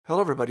Hello,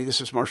 everybody. This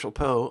is Marshall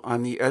Poe.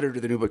 I'm the editor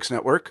of the New Books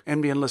Network.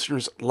 NBN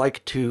listeners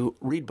like to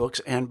read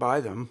books and buy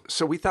them.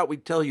 So we thought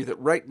we'd tell you that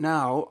right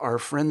now, our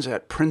friends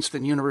at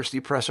Princeton University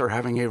Press are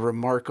having a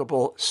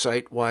remarkable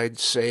site-wide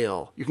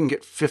sale. You can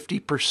get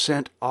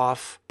 50%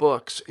 off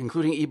books,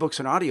 including ebooks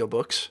and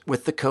audiobooks,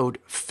 with the code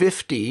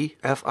 50,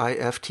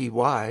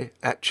 F-I-F-T-Y,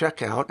 at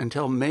checkout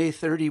until May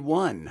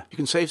 31. You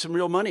can save some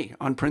real money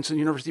on Princeton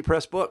University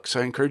Press books.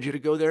 I encourage you to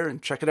go there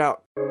and check it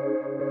out.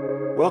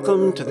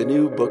 Welcome to the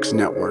New Books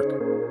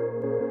Network.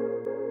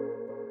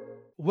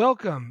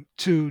 Welcome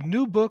to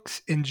New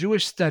Books in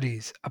Jewish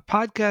Studies, a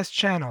podcast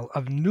channel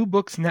of New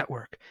Books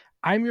Network.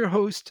 I'm your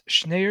host,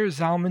 Schneur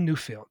Zalman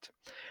Newfield.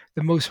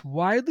 The most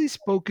widely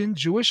spoken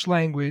Jewish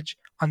language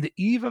on the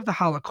eve of the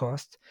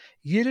Holocaust,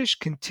 Yiddish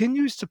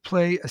continues to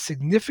play a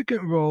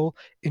significant role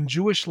in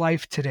Jewish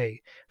life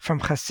today, from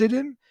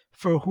Hasidim,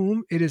 for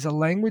whom it is a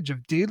language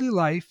of daily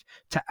life,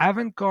 to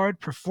avant-garde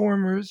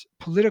performers,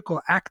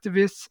 political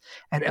activists,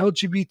 and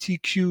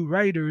LGBTQ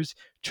writers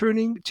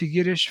turning to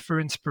Yiddish for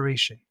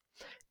inspiration.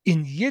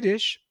 In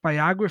Yiddish,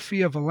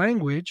 Biography of a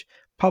Language,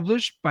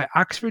 published by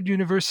Oxford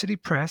University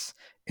Press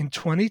in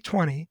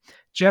 2020,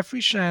 Jeffrey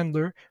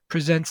Shandler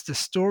presents the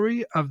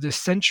story of this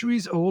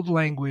centuries-old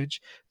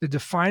language, the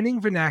defining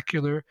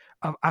vernacular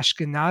of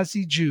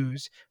Ashkenazi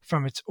Jews,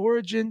 from its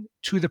origin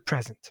to the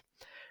present.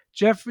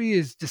 Jeffrey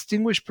is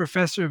Distinguished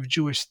Professor of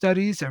Jewish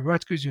Studies at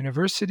Rutgers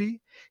University.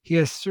 He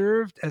has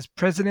served as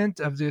president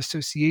of the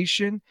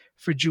Association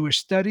for Jewish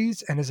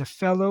Studies and as a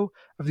fellow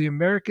of the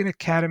American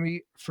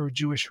Academy for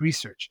Jewish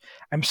Research.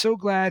 I'm so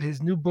glad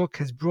his new book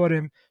has brought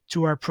him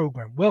to our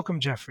program. Welcome,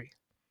 Jeffrey.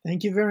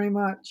 Thank you very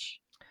much.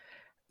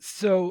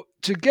 So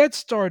to get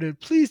started,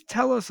 please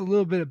tell us a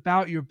little bit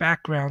about your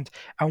background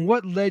and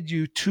what led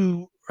you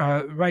to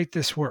write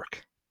this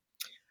work.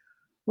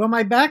 Well,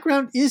 my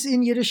background is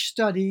in Yiddish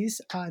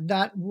studies.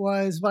 That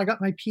was what I got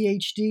my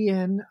PhD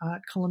in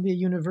at Columbia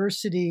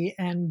University,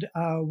 and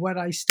what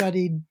I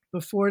studied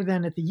before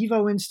then at the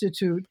YIVO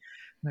Institute.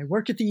 And I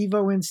worked at the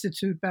YIVO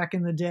Institute back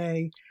in the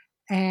day.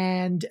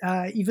 And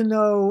even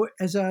though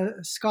as a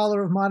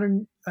scholar of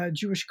modern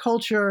Jewish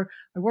culture,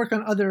 I work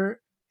on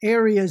other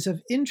areas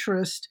of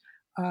interest,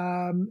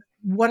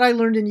 what I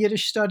learned in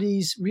Yiddish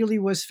studies really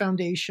was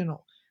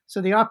foundational.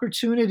 So the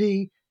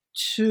opportunity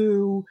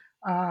to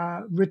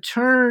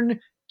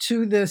return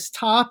to this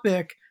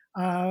topic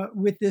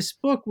with this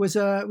book was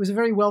a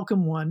very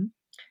welcome one.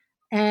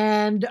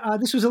 And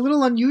this was a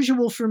little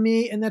unusual for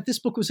me in that this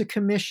book was a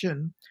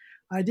commission.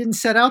 I didn't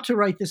set out to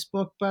write this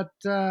book, but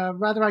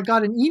rather I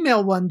got an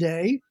email one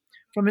day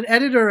from an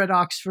editor at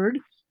Oxford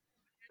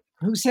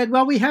who said,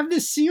 well, we have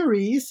this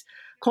series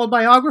called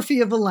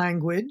Biography of a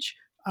Language.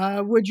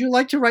 Would you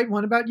like to write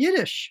one about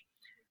Yiddish?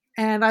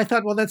 And I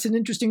thought, well, that's an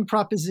interesting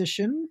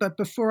proposition. But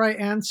before I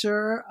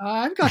answer,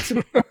 I've got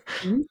some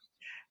questions.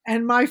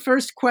 And my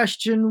first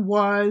question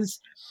was,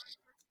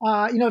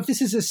 if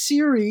this is a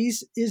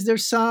series, is there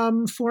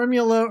some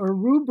formula or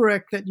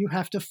rubric that you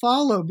have to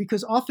follow?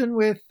 Because often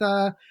with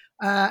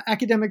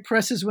academic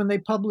presses, when they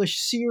publish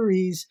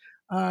series,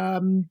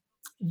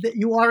 that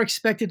you are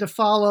expected to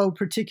follow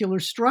particular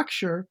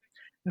structure.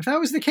 And if that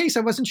was the case,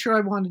 I wasn't sure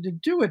I wanted to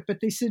do it. But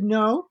they said,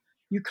 no,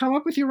 you come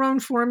up with your own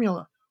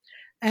formula.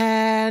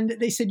 And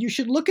they said, you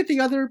should look at the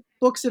other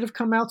books that have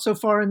come out so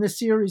far in this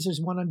series.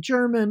 There's one on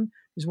German,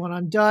 there's one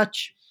on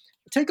Dutch.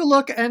 Take a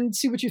look and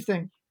see what you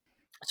think.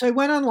 So I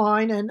went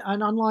online, and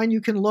online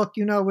you can look,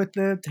 with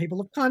the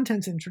table of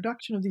contents,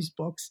 introduction of these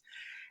books.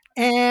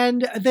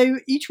 And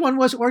each one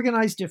was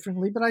organized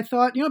differently. But I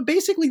thought,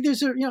 basically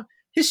there's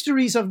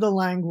histories of the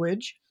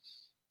language.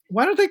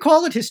 Why don't they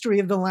call it History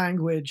of the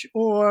Language,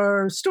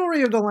 or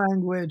Story of the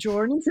Language,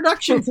 or an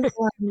Introduction to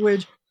the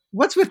Language?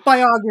 What's with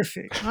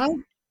biography, right?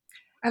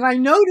 And I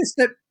noticed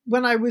that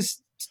when I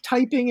was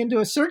typing into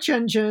a search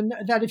engine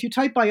that if you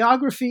type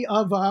biography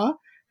of a,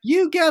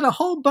 you get a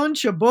whole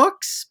bunch of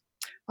books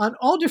on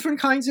all different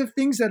kinds of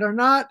things that are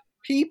not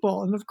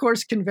people. And of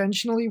course,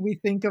 conventionally, we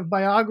think of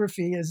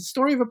biography as a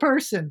story of a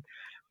person.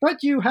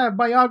 But you have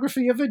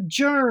biography of a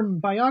germ,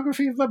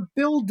 biography of a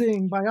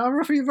building,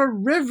 biography of a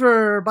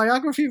river,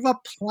 biography of a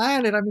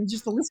planet. I mean,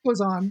 just the list goes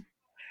on.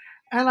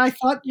 And I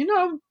thought,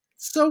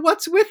 so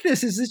what's with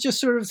this? Is this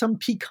just sort of some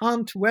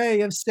piquant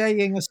way of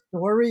saying a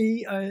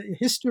story, a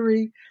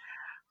history?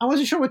 I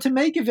wasn't sure what to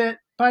make of it,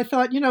 but I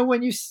thought,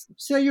 when you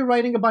say you're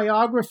writing a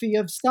biography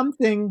of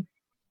something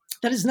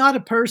that is not a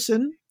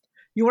person,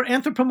 you are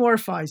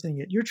anthropomorphizing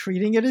it. You're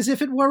treating it as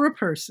if it were a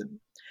person.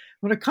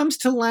 When it comes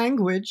to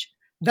language,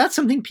 that's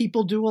something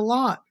people do a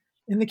lot.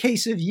 In the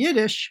case of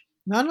Yiddish,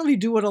 not only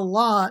do it a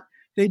lot,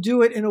 they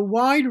do it in a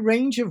wide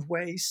range of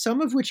ways,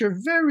 some of which are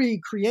very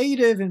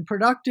creative and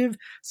productive,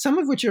 some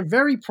of which are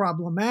very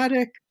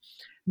problematic.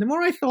 The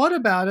more I thought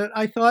about it,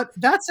 I thought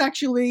that's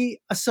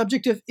actually a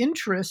subject of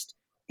interest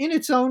in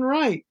its own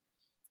right.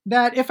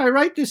 That if I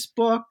write this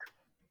book,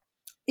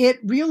 it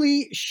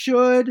really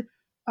should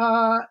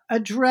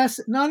address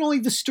not only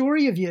the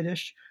story of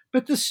Yiddish,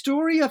 but the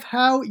story of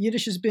how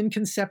Yiddish has been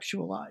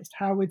conceptualized,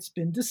 how it's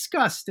been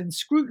discussed and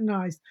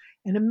scrutinized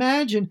and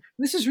imagined.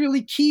 This is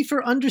really key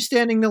for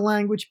understanding the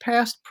language,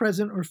 past,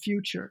 present, or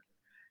future.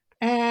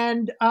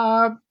 And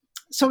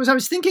so as I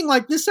was thinking,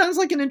 like, this sounds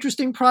like an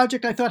interesting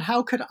project, I thought,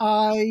 how could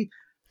I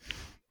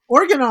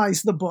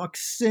organize the book,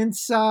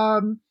 since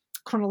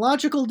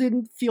chronological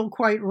didn't feel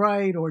quite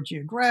right, or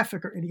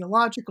geographic or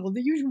ideological,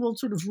 the usual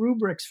sort of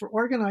rubrics for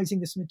organizing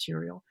this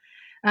material.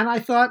 And I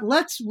thought,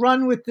 let's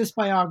run with this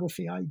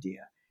biography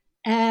idea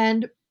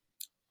and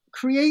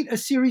create a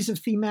series of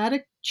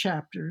thematic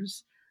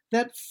chapters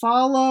that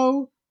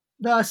follow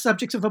the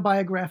subjects of a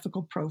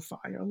biographical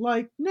profile,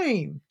 like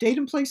name, date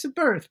and place of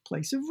birth,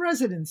 place of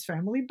residence,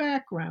 family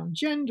background,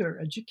 gender,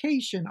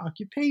 education,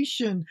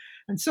 occupation,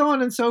 and so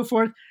on and so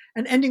forth,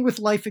 and ending with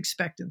life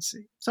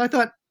expectancy. So I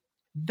thought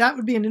that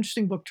would be an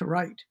interesting book to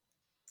write.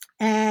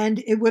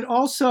 And it would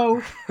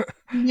also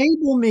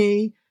enable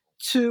me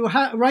to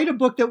write a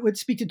book that would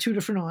speak to two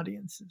different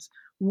audiences.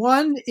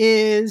 One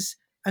is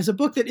as a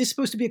book that is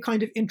supposed to be a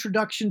kind of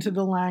introduction to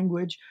the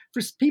language.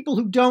 For people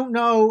who don't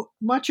know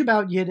much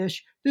about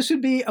Yiddish, this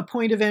would be a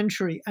point of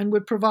entry and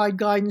would provide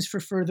guidance for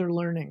further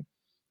learning.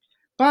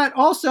 But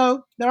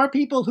also, there are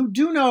people who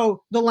do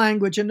know the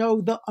language and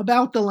know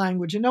about the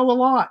language and know a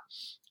lot.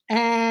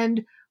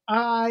 And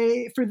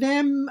for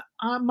them,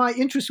 my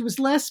interest was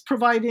less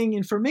providing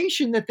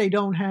information that they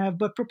don't have,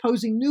 but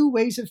proposing new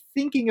ways of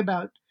thinking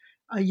about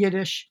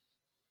Yiddish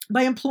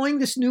by employing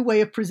this new way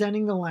of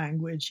presenting the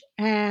language.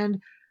 And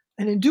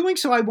in doing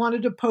so, I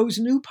wanted to pose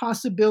new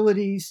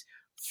possibilities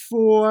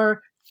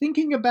for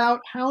thinking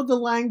about how the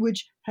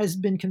language has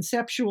been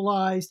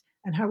conceptualized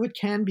and how it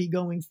can be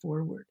going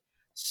forward.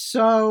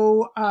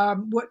 So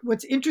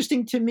what's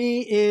interesting to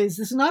me is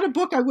this is not a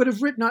book I would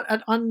have written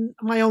on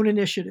my own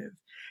initiative.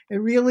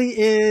 It really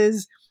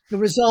is the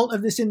result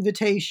of this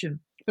invitation.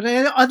 But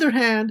on the other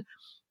hand,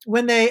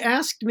 when they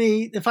asked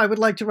me if I would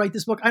like to write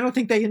this book, I don't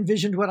think they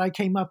envisioned what I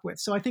came up with.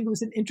 So I think it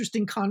was an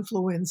interesting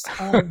confluence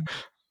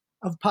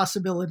of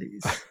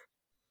possibilities.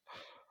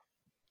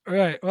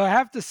 Right. Well, I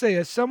have to say,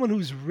 as someone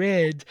who's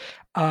read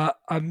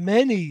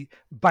many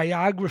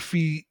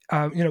biography,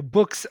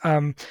 books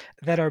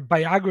that are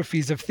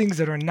biographies of things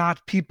that are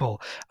not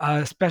people,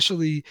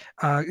 especially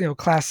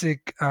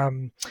classic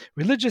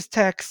religious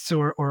texts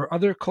or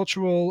other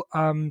cultural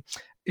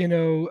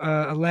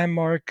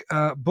landmark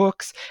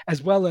books,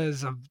 as well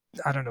as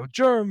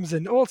germs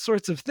and all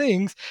sorts of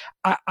things.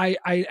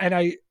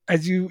 I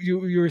as you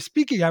were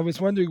speaking, I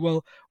was wondering,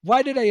 well,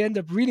 why did I end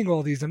up reading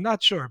all these? I'm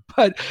not sure,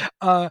 but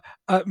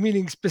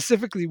meaning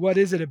specifically, what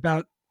is it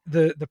about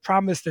the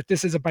promise that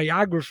this is a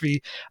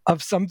biography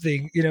of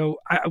something?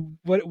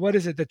 What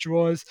is it that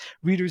draws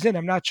readers in?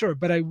 I'm not sure,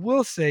 but I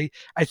will say,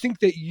 I think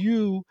that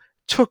you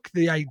took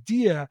the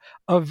idea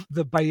of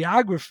the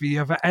biography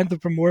of an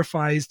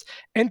anthropomorphized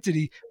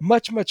entity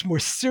much, much more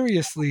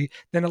seriously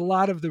than a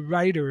lot of the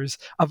writers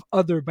of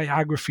other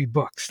biography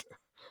books.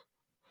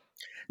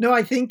 No,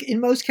 I think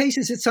in most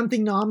cases it's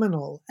something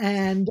nominal,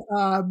 and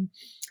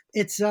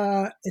it's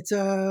a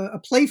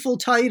playful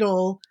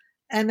title,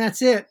 and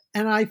that's it.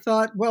 And I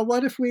thought, well,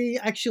 what if we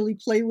actually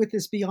play with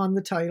this beyond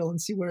the title and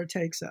see where it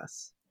takes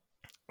us?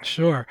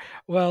 Sure.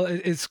 Well,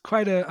 it's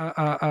quite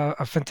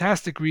a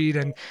fantastic read,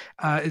 and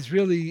is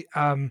really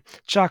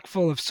chock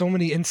full of so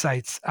many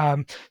insights.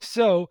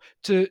 So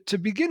to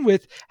begin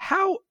with,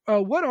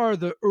 what are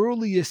the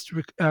earliest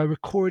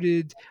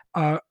recorded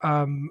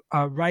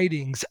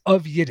writings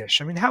of Yiddish?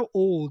 I mean, how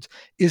old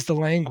is the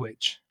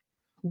language?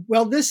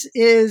 Well, this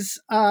is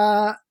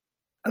a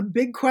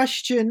big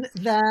question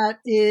that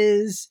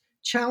is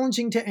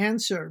challenging to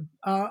answer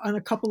on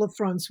a couple of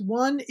fronts.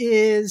 One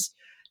is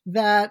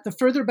that the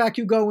further back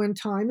you go in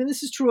time, and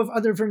this is true of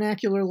other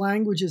vernacular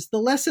languages, the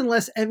less and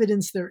less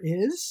evidence there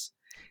is.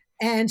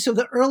 And so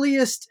the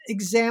earliest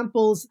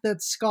examples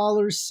that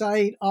scholars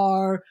cite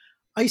are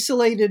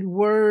isolated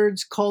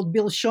words called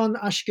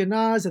Bilshon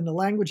Ashkenaz, and the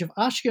language of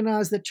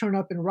Ashkenaz, that turn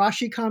up in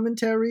Rashi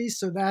commentaries.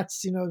 So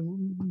that's, the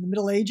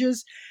Middle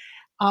Ages.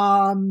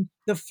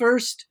 The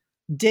first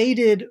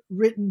dated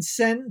written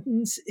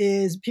sentence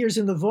appears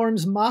in the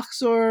Worms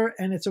Machzor,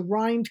 and it's a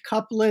rhymed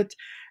couplet.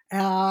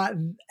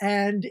 And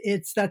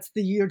that's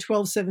the year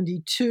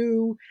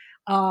 1272.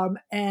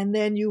 And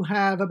then you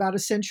have, about a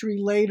century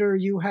later,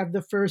 you have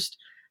the first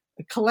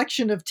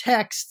collection of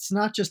texts,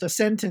 not just a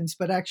sentence,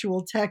 but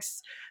actual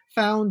texts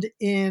found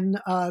in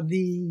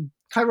the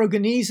Cairo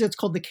Geniza. It's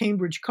called the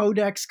Cambridge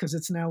Codex because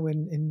it's now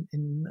in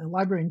a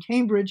library in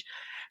Cambridge.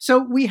 So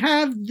we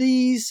have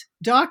these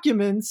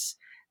documents,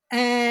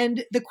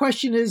 and the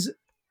question is,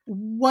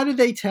 what do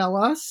they tell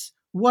us?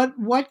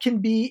 What can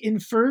be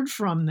inferred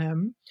from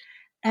them?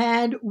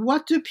 And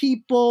what do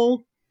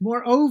people,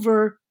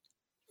 moreover,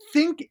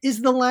 think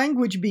is the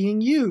language being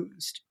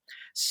used?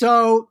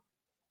 So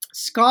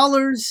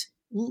scholars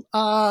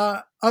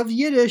of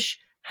Yiddish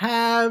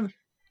have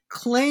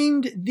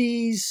claimed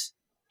these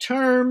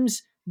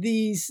terms,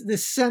 these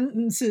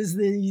sentences,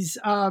 these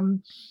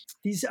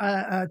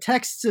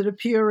texts that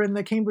appear in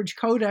the Cambridge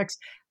Codex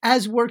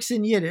as works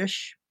in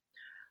Yiddish.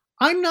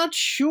 I'm not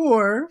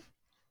sure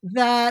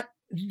that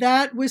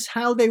that was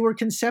how they were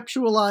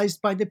conceptualized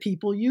by the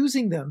people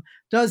using them.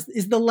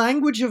 Is the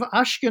language of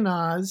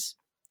Ashkenaz,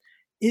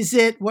 is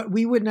it what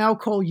we would now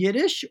call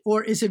Yiddish,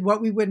 or is it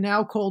what we would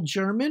now call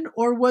German,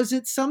 or was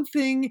it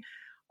something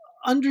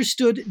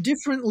understood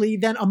differently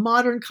than a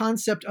modern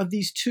concept of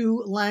these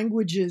two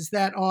languages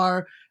that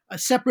are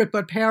separate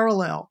but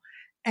parallel?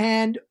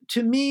 And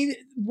to me,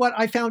 what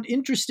I found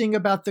interesting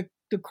about the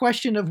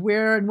question of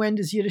where and when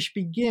does Yiddish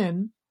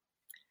begin,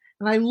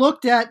 and I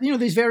looked at,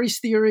 these various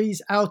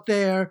theories out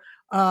there.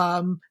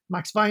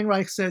 Max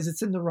Weinreich says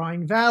it's in the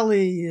Rhine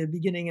Valley,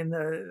 beginning in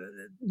the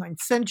 9th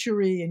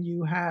century. And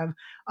you have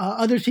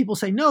other people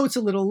say, no, it's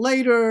a little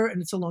later,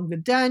 and it's along the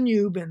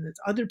Danube. And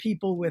it's other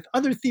people with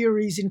other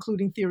theories,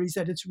 including theories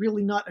that it's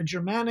really not a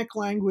Germanic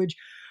language,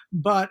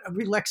 but a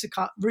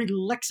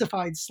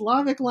relexified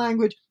Slavic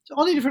language. So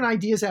all the different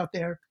ideas out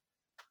there.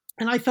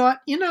 And I thought,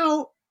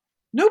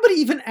 nobody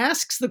even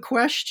asks the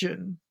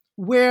question,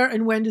 where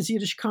and when does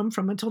Yiddish come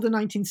from, until the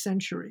 19th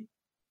century.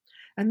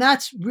 And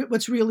that's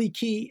what's really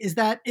key, is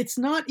that it's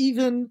not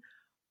even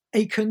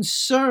a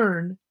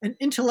concern, an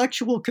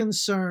intellectual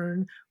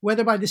concern,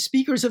 whether by the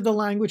speakers of the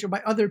language or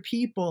by other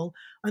people,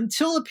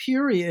 until a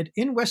period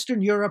in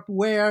Western Europe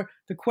where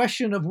the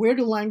question of where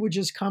do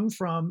languages come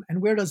from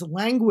and where does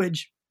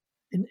language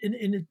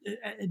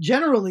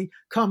generally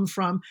come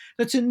from,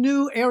 that's a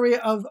new area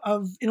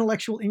of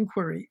intellectual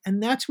inquiry.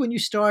 And that's when you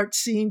start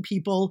seeing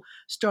people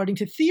starting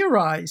to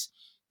theorize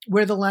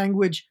where the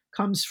language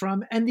comes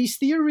from. And these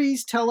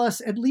theories tell us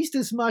at least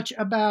as much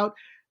about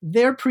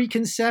their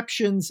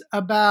preconceptions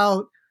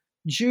about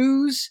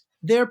Jews,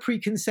 their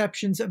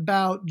preconceptions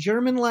about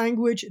German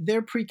language,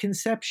 their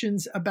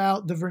preconceptions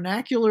about the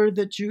vernacular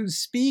that Jews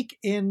speak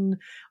in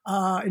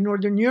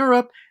Northern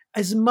Europe,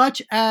 as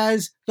much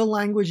as the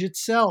language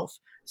itself.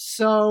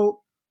 So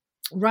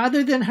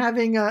rather than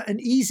having an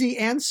easy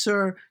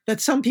answer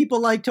that some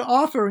people like to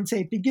offer and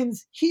say it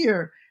begins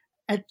here,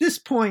 at this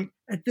point,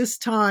 at this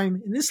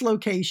time, in this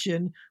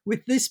location,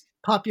 with this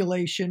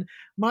population,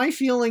 my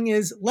feeling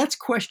is let's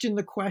question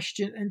the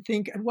question and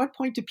think, at what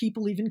point do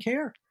people even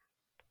care?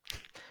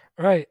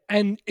 Right.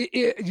 And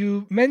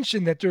you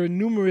mentioned that there are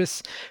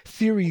numerous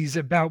theories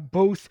about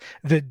both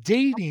the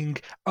dating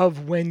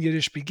of when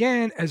Yiddish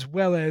began as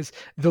well as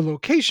the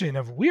location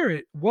of where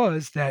it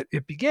was that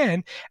it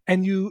began.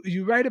 And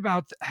you write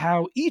about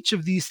how each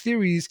of these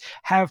theories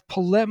have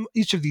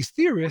each of these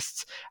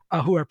theorists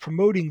who are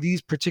promoting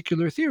these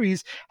particular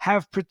theories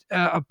have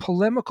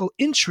polemical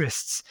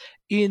interests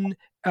in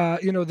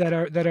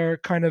that are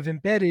kind of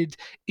embedded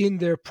in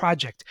their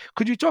project.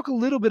 Could you talk a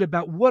little bit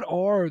about what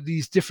are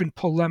these different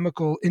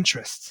polemical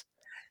interests?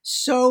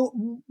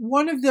 So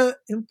one of the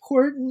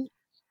important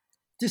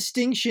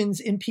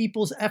distinctions in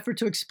people's effort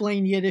to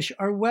explain Yiddish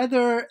are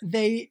whether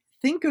they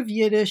think of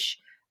Yiddish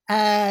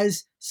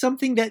as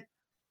something that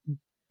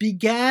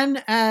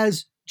began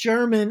as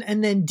German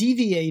and then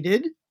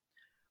deviated,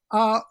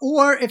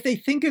 or if they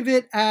think of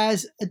it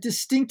as a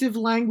distinctive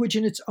language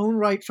in its own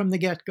right from the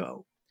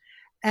get-go.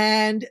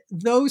 And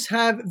those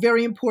have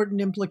very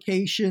important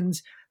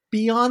implications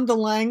beyond the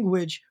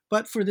language,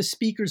 but for the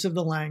speakers of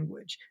the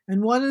language.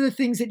 And one of the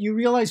things that you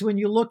realize when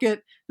you look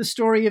at the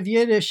story of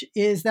Yiddish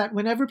is that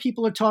whenever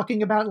people are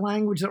talking about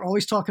language, they're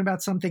always talking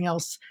about something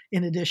else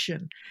in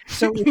addition.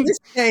 So in this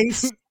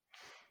case,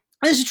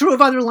 this is true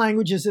of other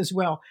languages as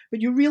well,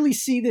 but you really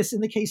see this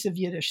in the case of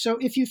Yiddish. So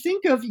if you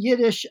think of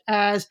Yiddish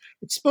as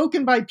it's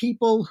spoken by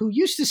people who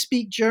used to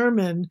speak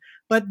German,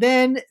 but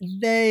then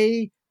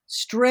they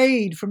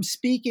strayed from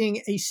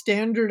speaking a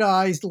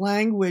standardized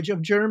language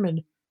of German,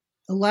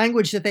 a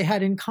language that they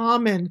had in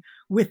common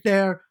with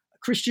their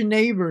Christian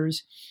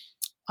neighbors,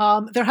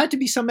 there had to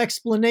be some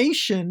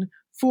explanation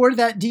for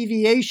that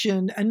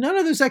deviation. And none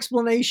of those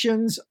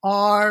explanations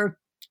are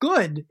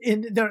good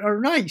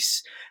or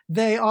nice.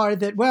 They are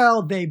that,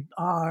 well, they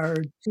are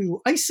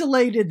too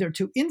isolated, they're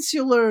too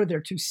insular, they're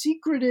too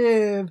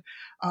secretive,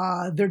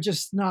 they're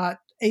just not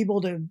able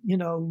to,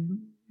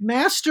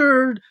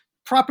 master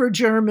proper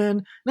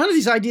German. None of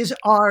these ideas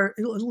are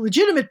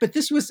legitimate, but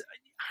this was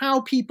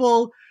how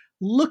people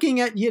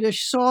looking at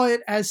Yiddish saw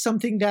it as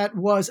something that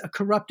was a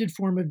corrupted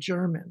form of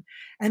German.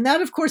 And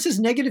that, of course, has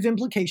negative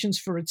implications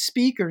for its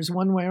speakers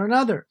one way or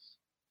another.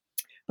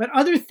 But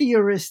other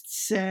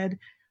theorists said,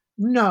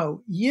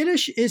 no,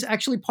 Yiddish is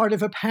actually part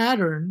of a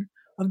pattern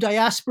of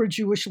diaspora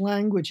Jewish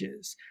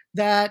languages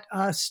that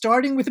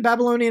starting with the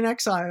Babylonian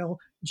exile,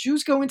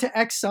 Jews go into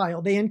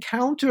exile. They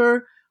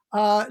encounter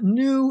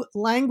new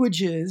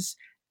languages,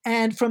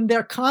 and from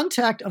their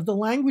contact of the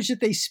language that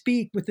they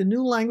speak with the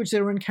new language they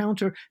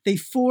encounter, they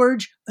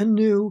forge a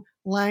new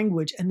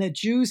language. And that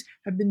Jews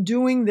have been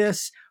doing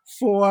this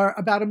for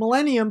about a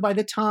millennium by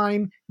the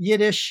time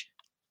Yiddish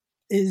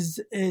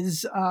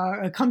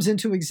comes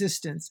into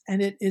existence.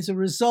 And it is a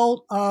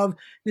result of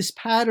this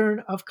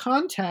pattern of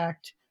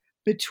contact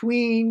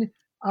between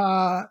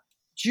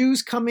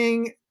Jews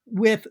coming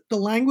with the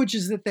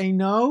languages that they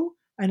know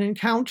and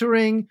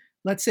encountering,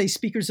 let's say,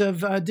 speakers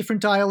of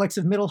different dialects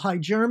of Middle High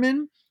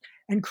German,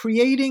 and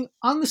creating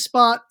on the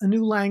spot a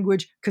new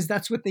language because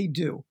that's what they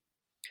do.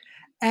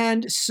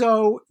 And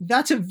so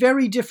that's a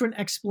very different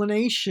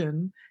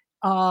explanation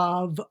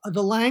of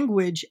the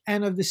language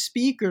and of the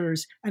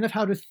speakers and of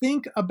how to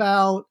think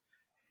about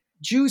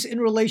Jews in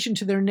relation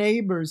to their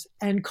neighbors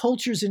and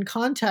cultures in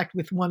contact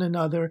with one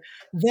another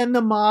than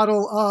the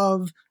model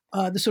of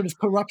the sort of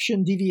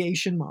corruption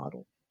deviation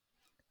model.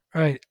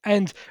 Right.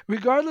 And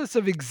regardless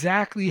of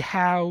exactly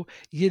how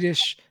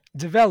Yiddish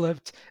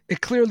developed,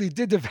 it clearly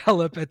did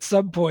develop at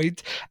some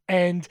point.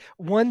 And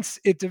once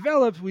it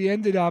developed, we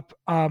ended up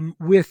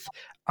with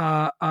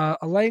a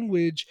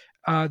language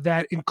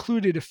that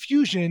included a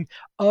fusion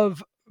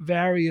of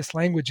various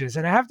languages.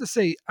 And I have to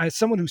say, as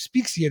someone who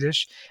speaks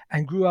Yiddish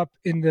and grew up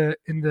in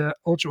the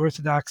ultra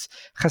Orthodox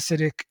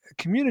Hasidic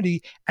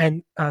community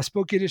and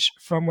spoke Yiddish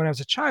from when I was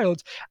a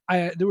child,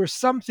 there were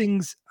some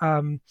things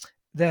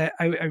that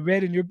I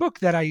read in your book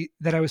that I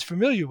was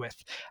familiar with.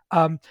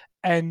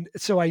 And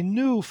so I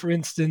knew, for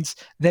instance,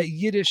 that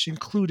Yiddish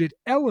included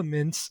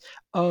elements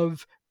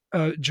of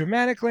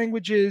Germanic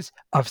languages,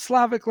 of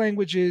Slavic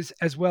languages,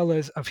 as well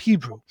as of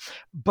Hebrew.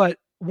 But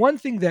one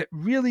thing that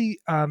really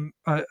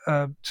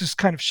just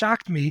kind of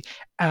shocked me,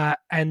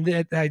 and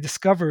that I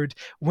discovered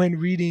when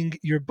reading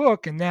your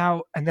book, and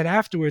then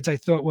afterwards, I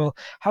thought, well,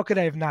 how could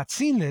I have not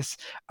seen this?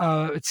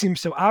 It seems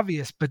so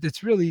obvious, but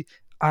it's really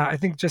I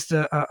think just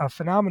a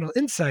phenomenal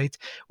insight,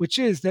 which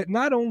is that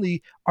not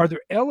only are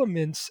there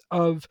elements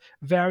of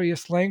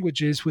various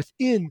languages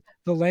within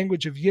the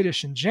language of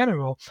Yiddish in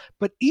general,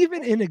 but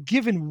even in a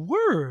given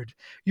word,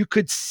 you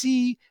could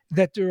see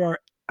that there are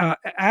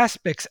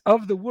aspects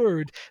of the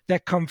word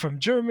that come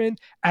from German,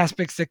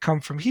 aspects that come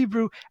from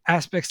Hebrew,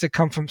 aspects that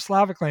come from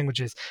Slavic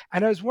languages.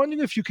 And I was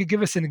wondering if you could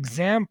give us an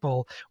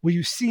example where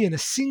you see in a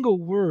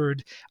single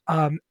word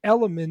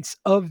elements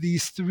of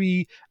these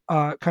three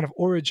kind of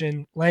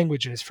origin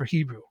languages for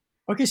Hebrew.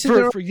 Okay,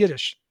 so for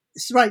Yiddish.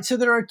 Right. So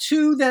there are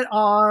two that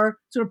are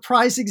sort of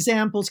prize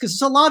examples because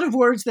there's a lot of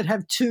words that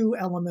have two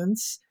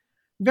elements.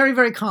 Very,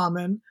 very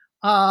common.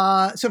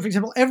 So, for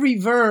example, every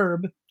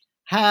verb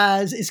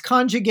is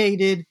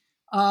conjugated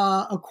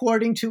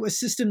according to a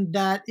system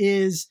that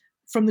is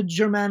from the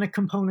Germanic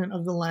component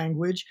of the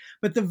language.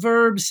 But the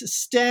verb's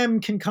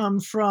stem can come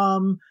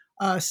from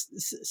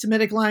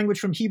Semitic language,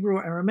 from Hebrew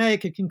or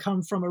Aramaic. It can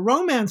come from a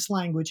Romance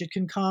language. It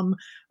can come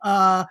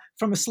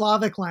from a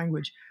Slavic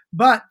language.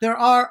 But there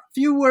are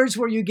few words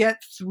where you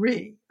get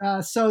three.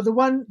 So the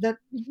one that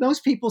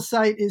most people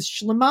cite is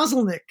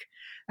Schlemazelnik.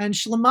 And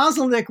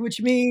Schlemazelnik,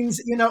 which means,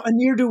 a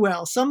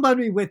ne'er-do-well,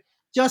 somebody with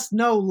just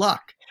no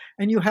luck.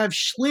 And you have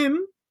Schlimm,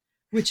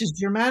 which is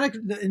Germanic.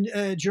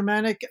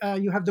 Germanic,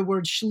 you have the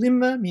word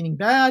Schlimme, meaning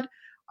bad.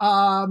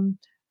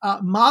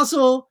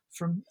 Mazel,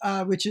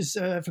 which is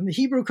from the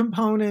Hebrew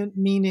component,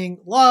 meaning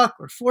luck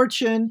or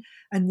fortune.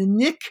 And the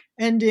nik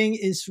ending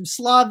is from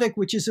Slavic,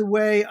 which is a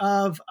way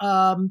of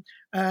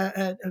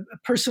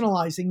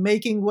personalizing,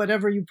 making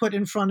whatever you put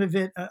in front of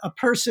it a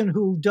person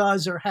who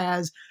does or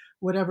has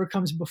whatever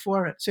comes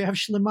before it. So you have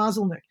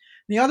Schlemazelnik.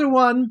 The other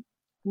one,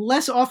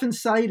 less often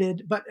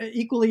cited, but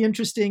equally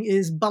interesting,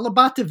 is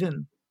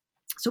Balabatovin.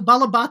 So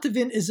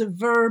Balabatovin is a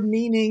verb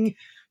meaning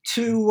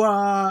to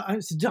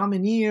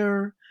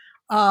domineer,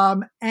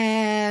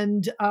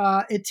 and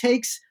it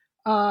takes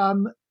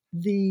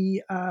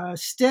the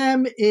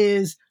stem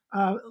is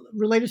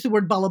related to the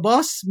word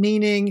balabos,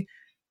 meaning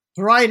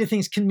a variety of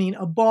things. Can mean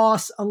a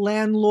boss, a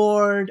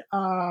landlord,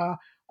 a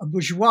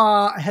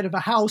bourgeois, a head of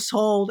a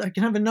household. It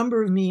can have a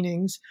number of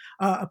meanings.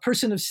 A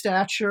person of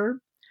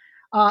stature.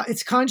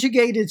 It's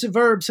conjugated, it's a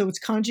verb, so it's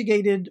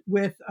conjugated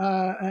with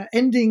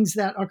endings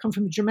that come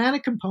from the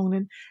Germanic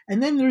component.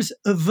 And then there's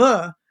a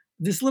v,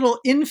 this little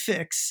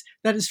infix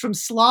that is from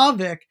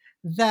Slavic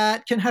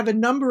that can have a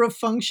number of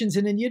functions.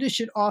 And in Yiddish,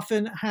 it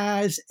often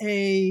has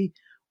a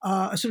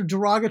sort of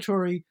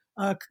derogatory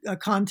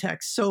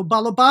context. So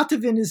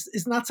Balabatovin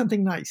is not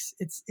something nice.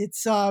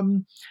 It's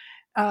an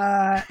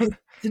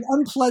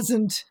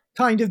unpleasant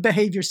kind of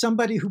behavior.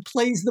 Somebody who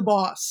plays the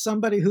boss,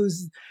 somebody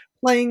who's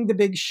playing the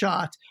big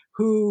shot,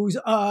 who's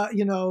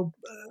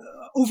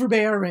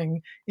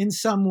overbearing in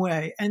some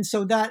way, and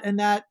so that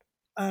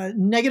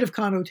negative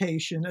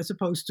connotation, as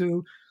opposed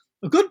to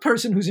a good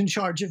person who's in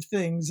charge of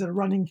things and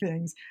running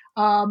things,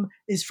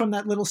 is from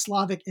that little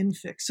Slavic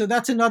infix. So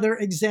that's another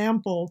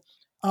example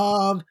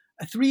of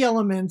three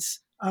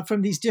elements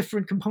from these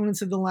different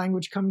components of the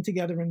language coming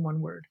together in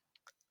one word.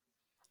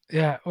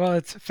 Yeah, well,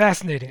 it's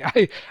fascinating.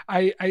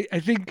 I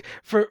think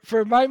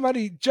for my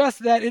money,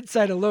 just that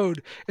insight alone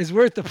is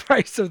worth the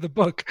price of the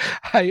book.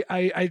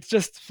 I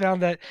just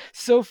found that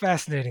so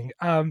fascinating.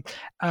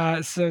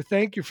 So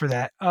thank you for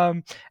that.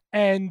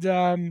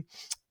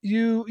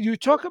 You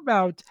talk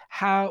about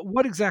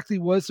what exactly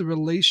was the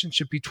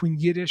relationship between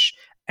Yiddish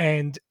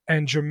and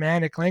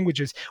Germanic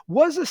languages.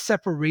 Was a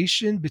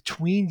separation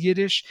between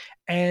Yiddish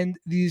and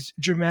these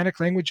Germanic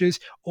languages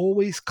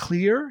always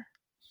clear?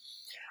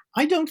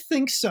 I don't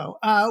think so.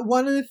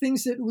 One of the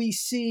things that we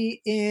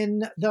see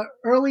in the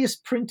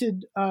earliest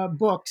printed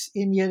books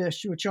in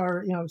Yiddish, which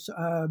are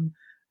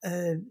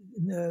in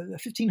the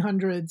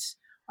 1500s,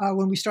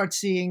 when we start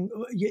seeing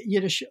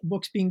Yiddish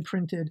books being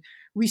printed,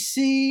 we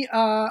see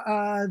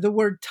the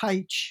word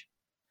Teich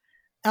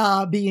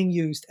being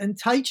used. And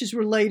Teich is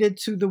related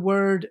to the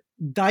word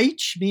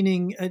Deutsch,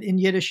 meaning in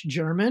Yiddish,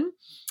 German.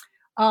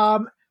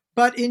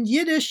 But in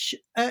Yiddish,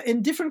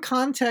 in different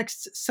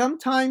contexts,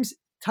 sometimes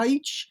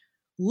Teich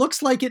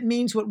looks like it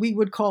means what we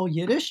would call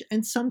Yiddish,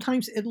 and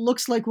sometimes it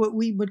looks like what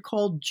we would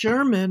call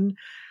German,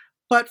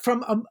 but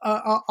from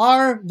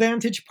our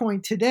vantage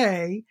point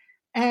today.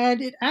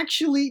 And it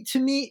actually, to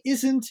me,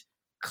 isn't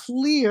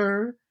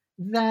clear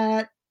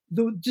that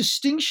the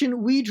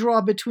distinction we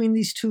draw between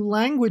these two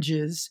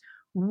languages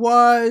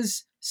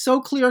was so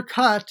clear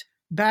cut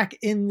back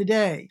in the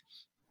day.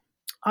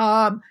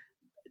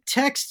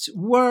 Texts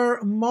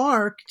were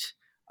marked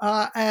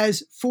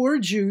as for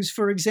Jews,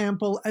 for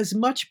example, as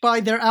much by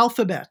their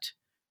alphabet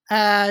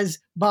as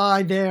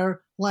by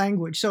their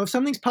language. So if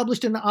something's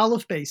published in the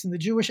Aleph Beis, in the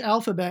Jewish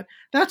alphabet,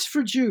 that's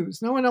for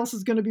Jews. No one else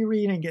is going to be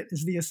reading it,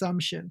 is the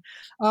assumption.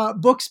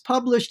 Books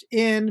published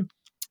in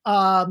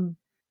say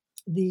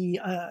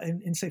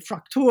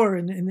Fraktur,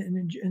 in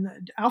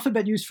the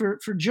alphabet used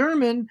for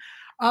German,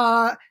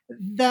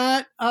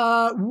 that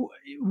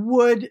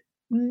would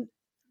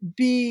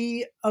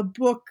be a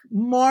book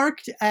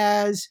marked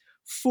as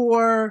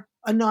for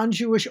a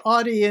non-Jewish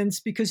audience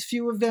because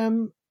few of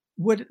them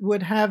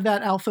would have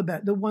that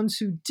alphabet. The ones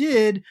who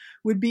did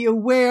would be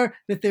aware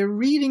that they're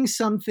reading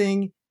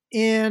something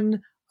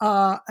in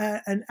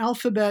an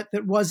alphabet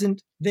that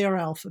wasn't their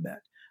alphabet.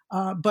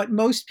 But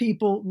most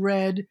people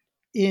read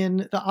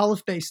in the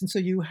Aleph Beis. And so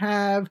you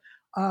have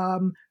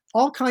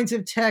all kinds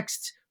of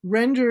texts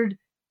rendered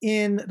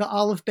in the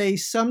Aleph Beis,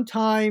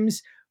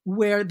 sometimes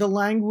where the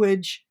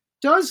language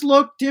does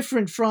look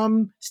different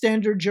from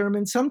standard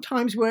German,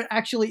 sometimes where it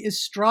actually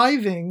is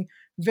striving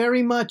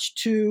very much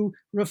to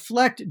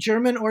reflect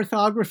German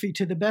orthography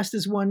to the best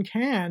as one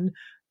can,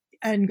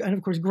 and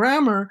of course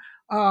grammar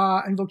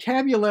and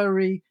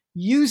vocabulary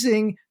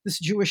using this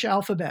Jewish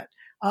alphabet.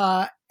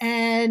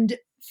 And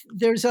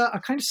there's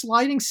a kind of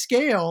sliding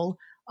scale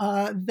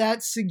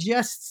that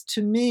suggests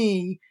to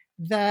me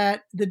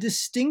that the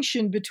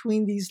distinction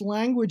between these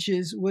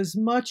languages was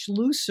much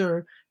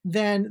looser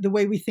than the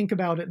way we think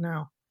about it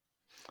now.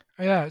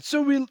 Yeah.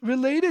 So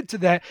related to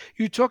that,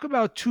 you talk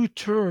about two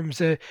terms,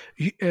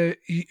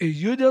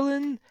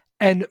 Yudelin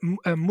and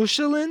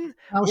Mushelin.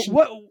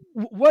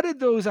 What are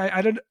those?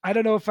 I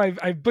don't know if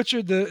I've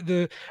butchered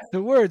the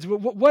words.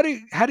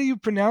 How do you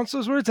pronounce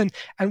those words? And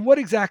what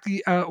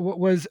exactly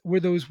were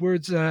those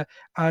words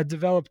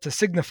developed to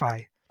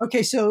signify?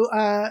 Okay, so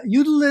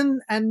Yudelin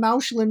and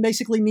Mauschelin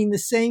basically mean the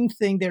same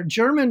thing. They're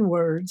German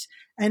words,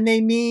 and they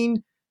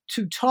mean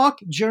to talk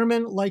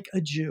German like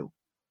a Jew.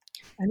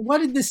 And what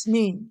did this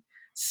mean?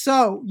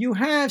 So you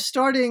have,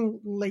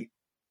 starting late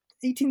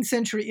 18th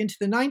century into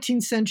the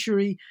 19th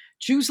century,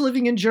 Jews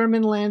living in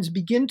German lands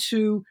begin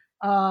to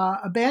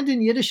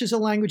abandon Yiddish as a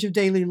language of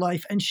daily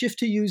life and shift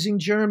to using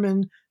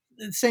German,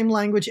 the same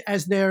language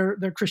as their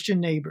Christian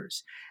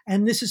neighbors.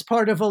 And this is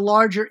part of a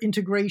larger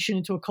integration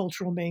into a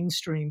cultural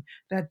mainstream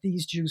that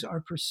these Jews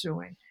are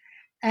pursuing.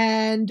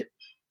 And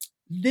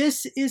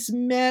this is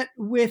met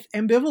with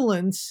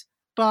ambivalence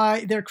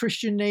by their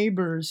Christian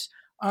neighbors,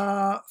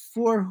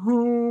 for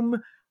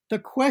whom the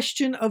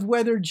question of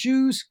whether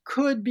Jews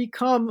could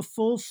become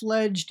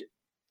full-fledged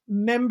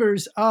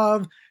members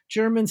of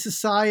German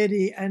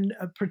society and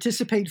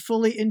participate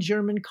fully in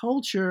German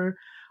culture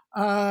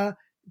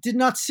did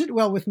not sit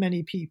well with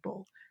many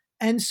people.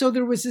 And so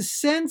there was a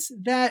sense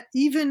that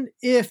even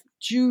if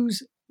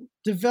Jews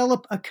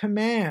develop a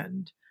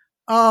command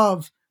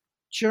of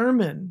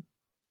German,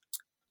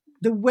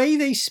 the way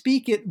they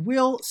speak it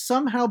will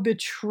somehow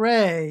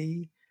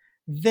betray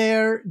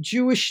their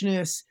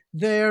Jewishness,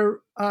 their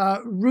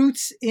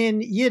roots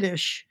in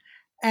Yiddish.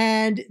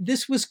 And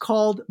this was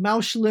called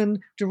Mauschelin,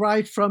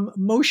 derived from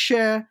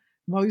Moshe,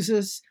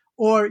 Moses,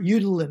 or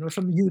Yudelin, or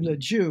from Yuda,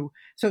 Jew.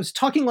 So it's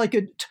talking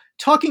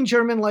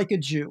German like a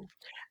Jew.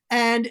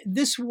 And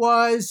this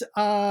was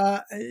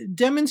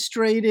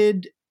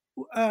demonstrated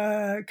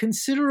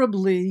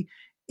considerably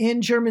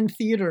in German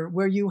theater,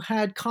 where you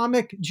had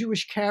comic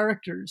Jewish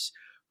characters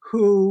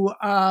who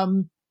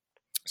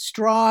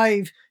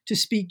strive to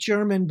speak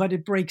German, but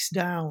it breaks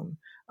down.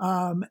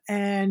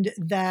 And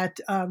that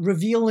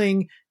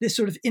revealing this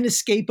sort of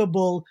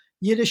inescapable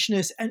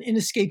Yiddishness and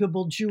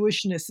inescapable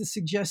Jewishness. This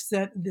suggests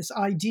that this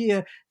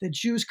idea that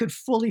Jews could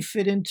fully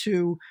fit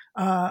into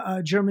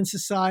German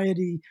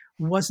society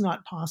was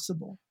not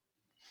possible.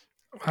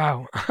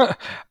 Wow.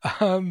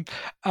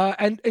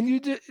 And you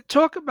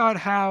talk about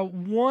how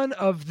one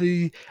of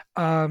the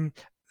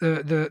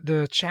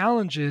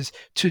challenges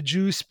to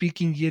Jews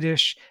speaking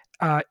Yiddish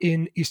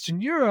in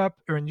Eastern Europe,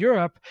 or in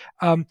Europe,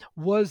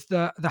 was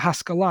the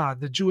Haskalah,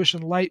 the Jewish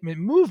Enlightenment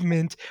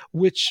movement,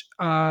 which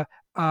had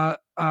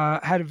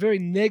a very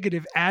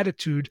negative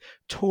attitude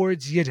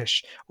towards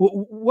Yiddish.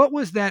 What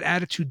was that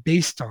attitude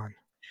based on?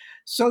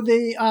 So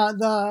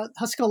the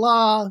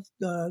Haskalah,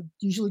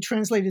 usually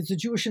translated as the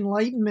Jewish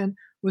Enlightenment,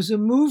 was a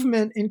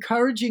movement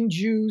encouraging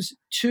Jews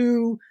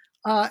to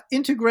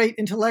integrate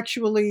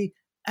intellectually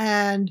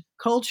and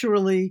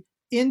culturally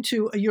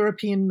into a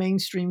European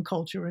mainstream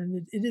culture.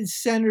 And it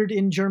is centered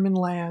in German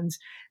lands.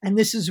 And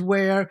this is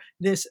where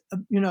this,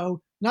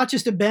 not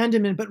just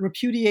abandonment, but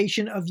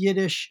repudiation of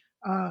Yiddish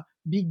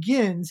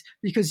begins,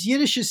 because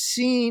Yiddish is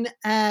seen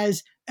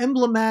as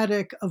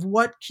emblematic of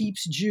what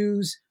keeps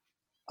Jews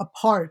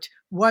apart,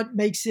 what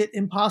makes it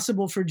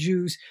impossible for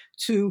Jews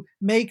to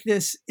make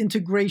this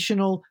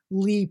integrational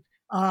leap,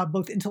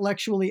 both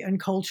intellectually and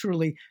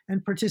culturally,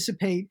 and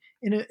participate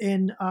in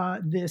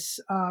this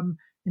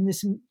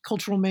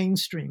cultural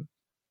mainstream.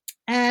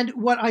 And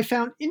what I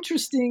found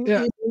interesting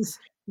is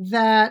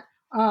that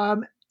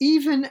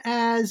even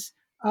as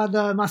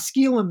the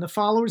Maskilim, the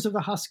followers of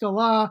the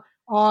Haskalah,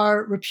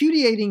 are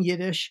repudiating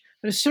Yiddish,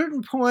 at a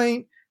certain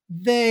point,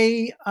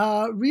 they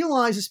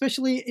realize,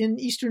 especially in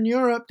Eastern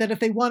Europe, that if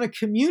they want to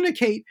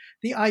communicate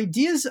the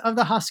ideas of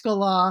the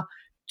Haskalah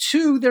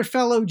to their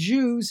fellow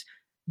Jews,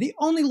 the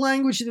only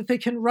language that they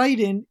can write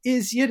in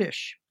is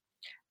Yiddish.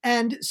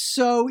 And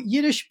so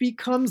Yiddish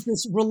becomes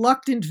this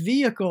reluctant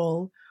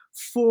vehicle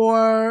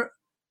for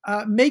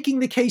making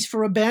the case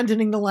for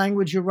abandoning the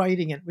language you're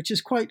writing in, which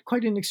is quite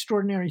an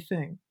extraordinary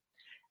thing.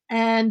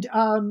 And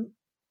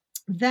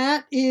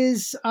that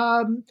is,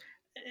 I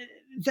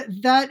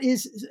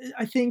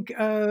think,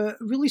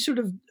 really sort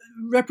of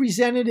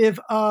representative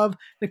of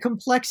the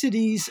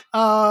complexities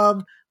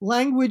of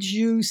language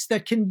use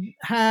that can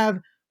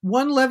have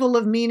one level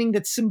of meaning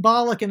that's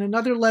symbolic and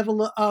another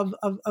level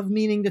of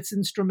meaning that's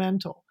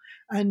instrumental.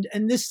 And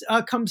this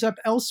comes up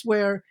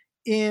elsewhere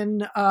in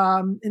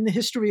the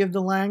history of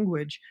the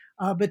language.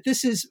 But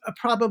this is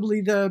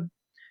probably the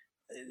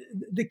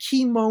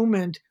key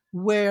moment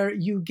where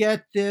you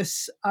get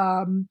this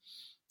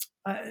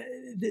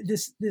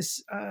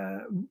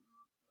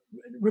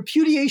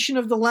repudiation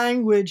of the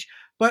language,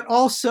 but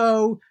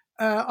also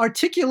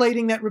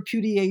articulating that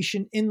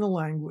repudiation in the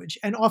language,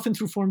 and often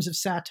through forms of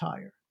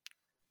satire.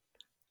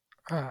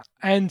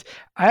 And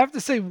I have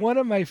to say, one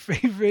of my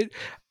favorite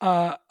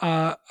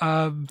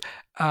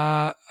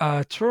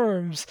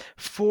terms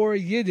for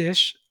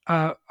Yiddish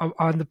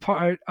on the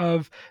part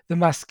of the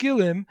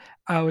Maskilim,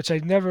 which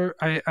I've never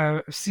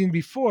seen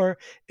before,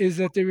 is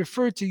that they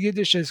refer to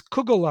Yiddish as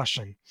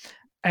Kugelashon.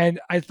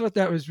 And I thought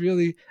that was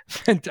really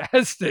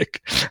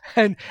fantastic.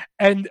 And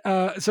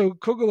so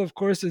kugel, of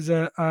course, is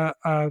a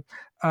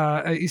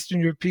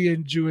Eastern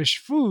European Jewish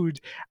food.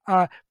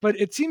 But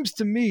it seems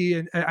to me,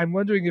 and I'm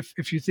wondering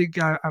if you think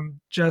I'm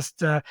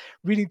just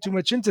reading too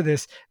much into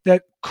this,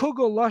 that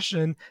kugel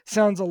lashon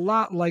sounds a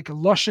lot like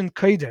lashon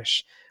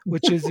kodesh,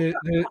 which is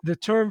the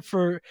term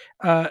for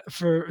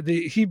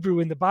the Hebrew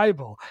in the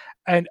Bible.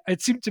 And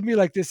it seemed to me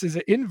like this is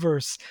an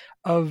inverse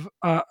of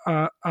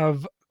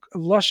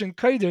Lashon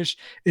Kodesh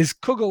is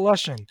Kugel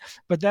Lashon,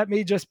 but that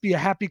may just be a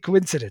happy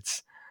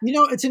coincidence.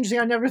 It's interesting.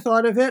 I never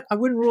thought of it. I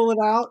wouldn't rule it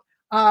out.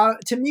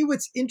 To me,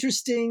 what's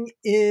interesting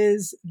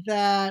is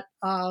that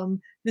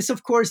this,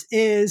 of course,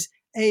 is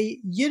a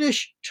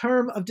Yiddish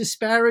term of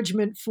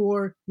disparagement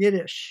for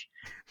Yiddish.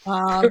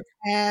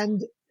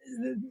 And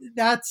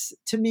that's,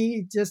 to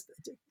me, just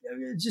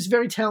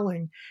very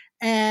telling.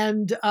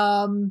 And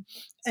one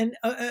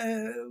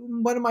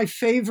of my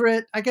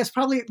favorite, I guess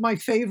probably my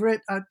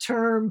favorite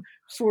term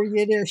for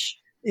Yiddish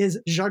is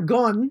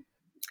jargon.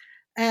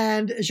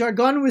 And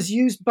jargon was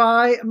used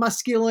by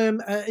Maskilim,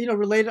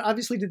 related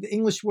obviously to the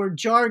English word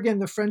jargon,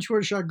 the French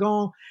word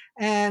jargon,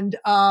 and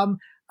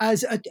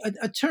as a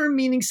term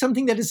meaning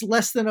something that is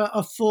less than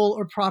a full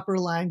or proper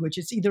language.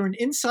 It's either an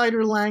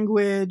insider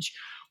language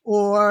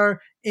or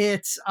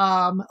it's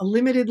a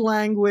limited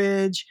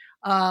language.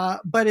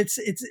 But it's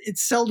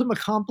seldom a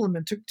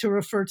compliment to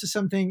refer to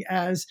something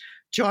as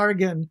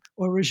jargon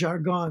or a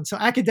jargon. So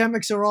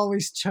academics are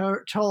always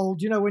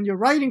told, when you're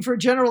writing for a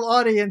general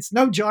audience,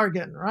 no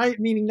jargon, right?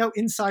 Meaning no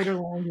insider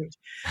language.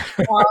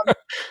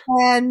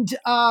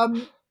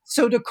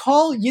 So to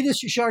call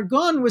Yiddish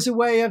jargon was a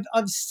way of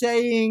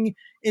saying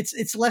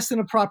it's less than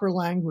a proper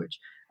language.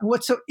 And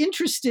what's so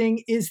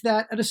interesting is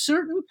that at a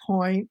certain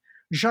point,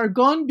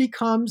 jargon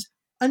becomes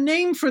a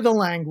name for the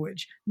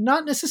language,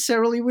 not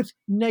necessarily with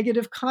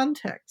negative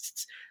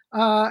contexts,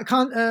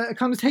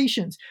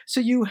 connotations. So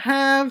you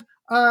have,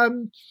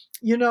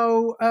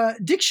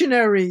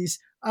 dictionaries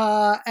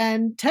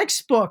and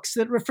textbooks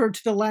that refer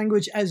to the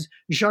language as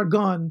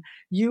jargon.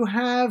 You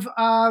have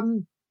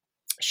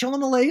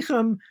Shalom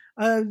Aleichem,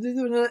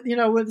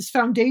 this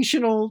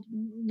foundational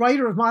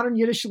writer of modern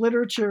Yiddish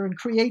literature, and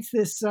creates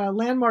this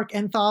landmark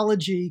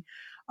anthology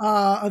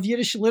of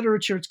Yiddish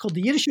literature. It's called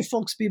the Yiddish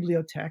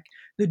Volksbibliothek,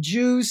 the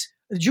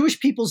Jewish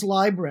People's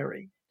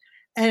Library.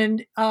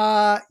 And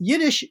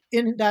Yiddish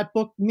in that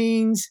book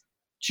means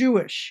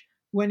Jewish.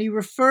 When he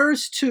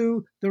refers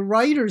to the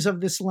writers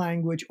of this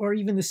language, or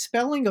even the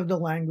spelling of the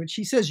language,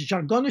 he says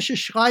jargonische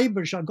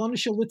Schreiber,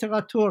 jargonische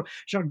Literatur,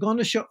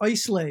 jargonische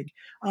Ausleg.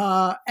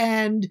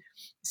 And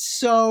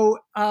so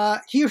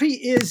here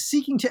he is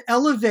seeking to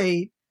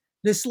elevate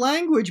this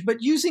language,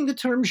 but using the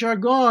term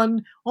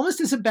jargon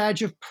almost as a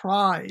badge of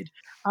pride.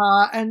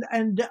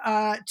 And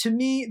to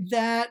me,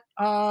 that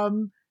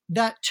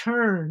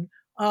turn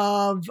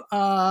of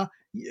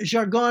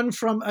jargon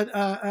from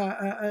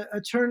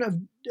a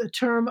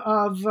term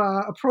of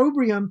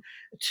opprobrium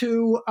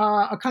to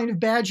a kind of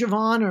badge of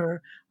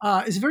honor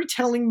is a very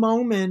telling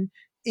moment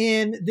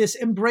in this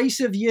embrace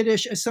of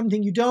Yiddish as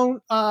something you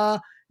don't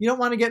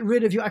want to get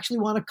rid of. You actually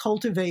want to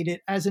cultivate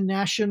it as a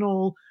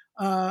national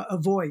a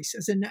voice,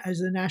 as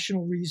a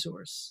national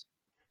resource.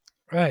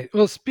 Right.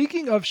 Well,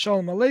 speaking of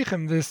Shalom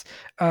Aleichem, this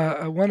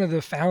one of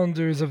the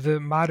founders of the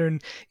modern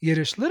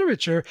Yiddish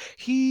literature,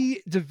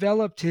 he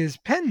developed his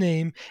pen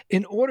name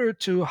in order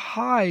to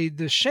hide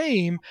the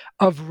shame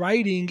of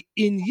writing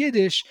in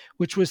Yiddish,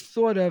 which was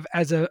thought of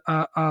as a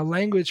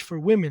language for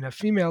women, a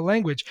female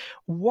language.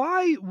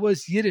 Why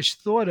was Yiddish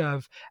thought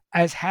of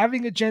as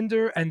having a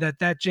gender, and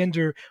that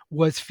gender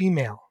was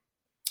female?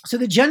 So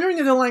the gendering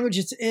of the language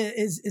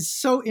is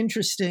so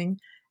interesting,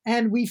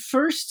 and we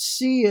first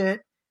see it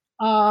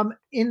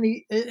in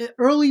the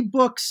early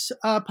books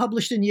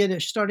published in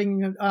Yiddish,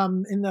 starting in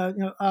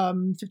the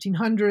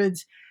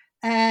 1500s,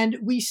 and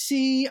we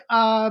see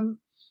on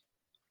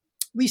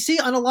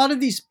a lot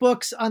of these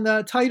books on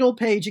the title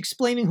page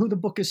explaining who the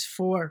book is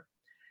for,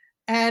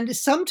 and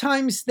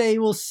sometimes they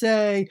will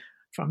say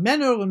for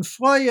Männer und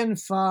Frauen,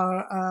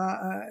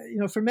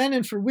 for men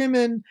and for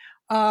women.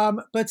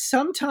 But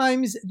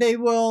sometimes they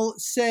will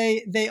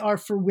say they are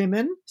for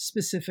women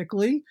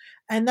specifically,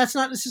 and that's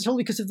not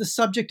necessarily because of the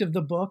subject of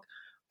the book.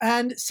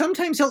 And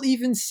sometimes they'll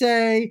even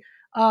say,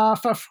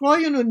 für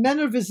Frauen und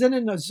Männer, wir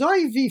sind so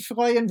wie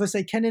Frauen, was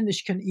sie kennen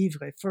nicht kein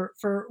Ivre.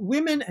 For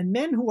women and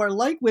men who are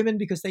like women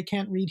because they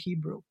can't read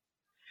Hebrew.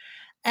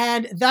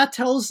 And that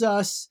tells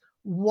us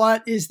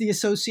what is the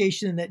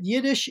association, that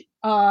Yiddish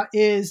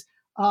is,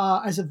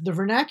 as of the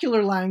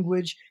vernacular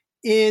language,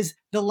 is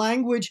the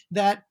language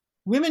that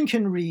women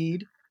can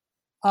read.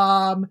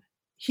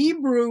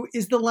 Hebrew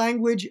is the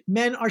language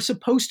men are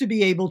supposed to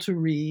be able to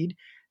read,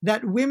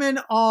 that women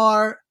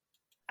are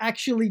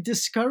actually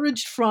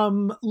discouraged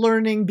from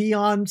learning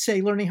beyond,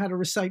 say, learning how to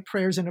recite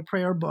prayers in a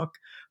prayer book,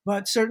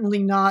 but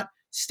certainly not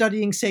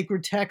studying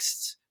sacred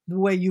texts the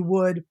way you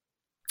would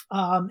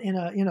in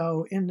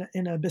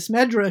a bis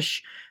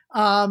medrash.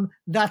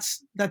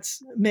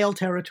 That's male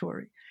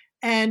territory.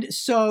 And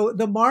so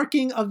the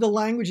marking of the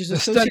language is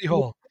associated study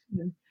hall.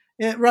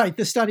 Right,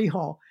 the study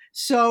hall.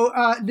 So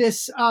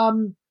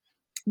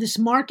this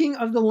marking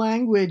of the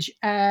language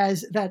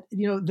as that,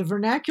 the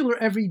vernacular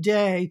every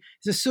day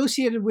is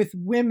associated with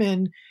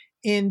women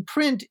in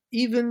print,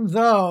 even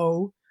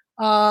though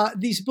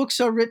these books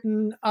are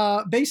written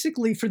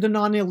basically for the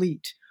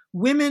non-elite.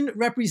 Women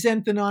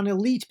represent the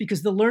non-elite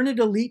because the learned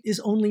elite is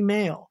only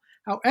male.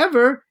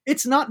 However,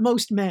 it's not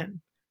most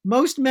men.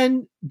 Most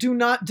men do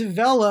not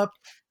develop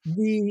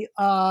the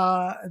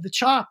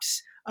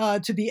chops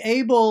to be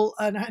able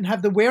and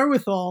have the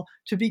wherewithal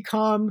to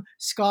become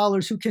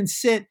scholars who can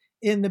sit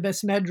in the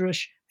Bes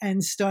Medrash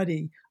and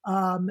study.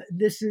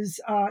 This is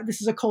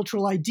a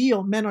cultural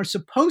ideal. Men are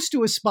supposed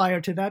to aspire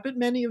to that, but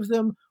many of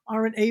them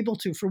aren't able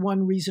to for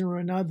one reason or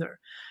another.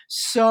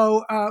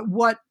 So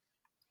what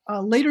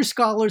later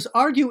scholars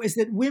argue is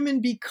that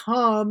women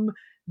become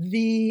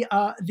the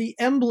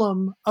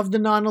emblem of the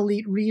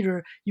non-elite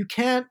reader. You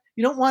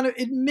don't want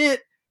to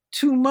admit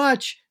too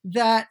much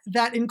that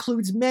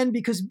includes men,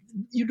 because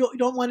you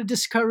don't want to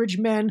discourage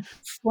men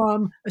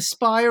from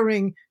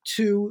aspiring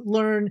to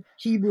learn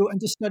Hebrew and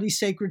to study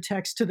sacred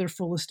texts to their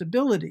fullest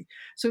ability.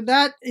 So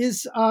that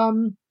is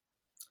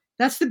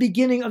that's the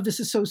beginning of this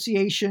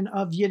association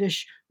of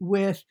Yiddish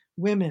with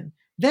women.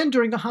 Then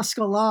during the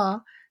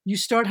Haskalah, you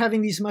start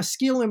having these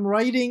maskilim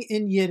writing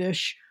in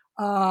Yiddish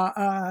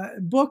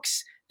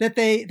books that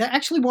they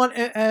actually want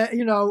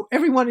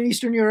everyone in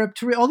Eastern Europe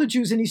to read, all the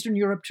Jews in Eastern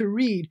Europe to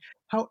read.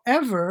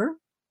 However,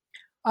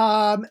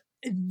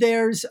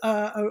 there's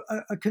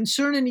a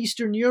concern in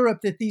Eastern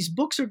Europe that these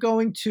books are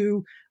going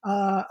to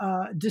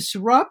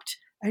disrupt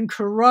and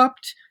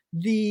corrupt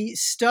the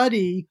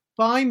study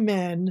by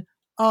men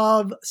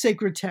of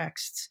sacred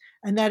texts,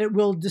 and that it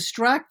will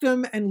distract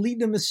them and lead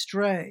them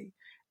astray.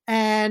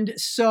 And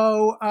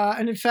so,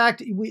 and in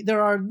fact,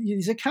 there are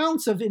these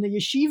accounts of in a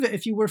yeshiva,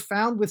 if you were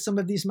found with some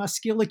of these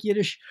maskilic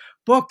Yiddish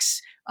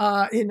books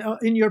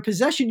in your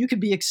possession, you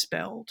could be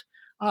expelled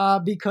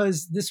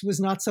because this was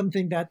not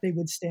something that they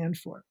would stand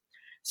for.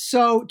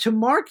 So to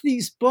mark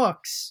these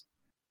books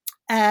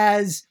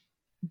as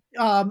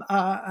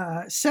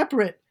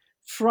separate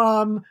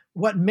from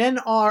what men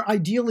are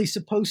ideally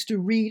supposed to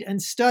read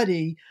and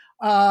study,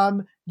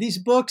 these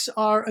books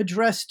are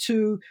addressed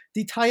to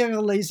die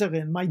teure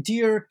Leserin, my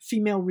dear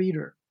female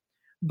reader.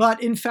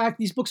 But in fact,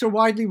 these books are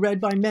widely read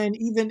by men,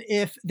 even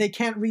if they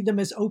can't read them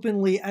as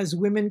openly as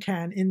women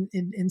can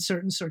in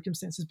certain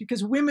circumstances,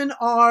 because women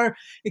are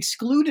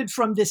excluded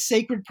from this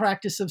sacred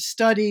practice of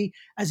study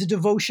as a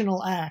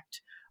devotional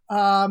act.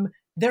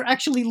 They're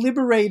actually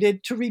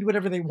liberated to read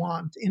whatever they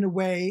want in a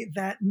way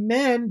that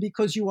men,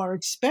 because you are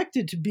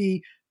expected to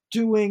be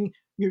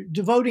you're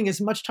devoting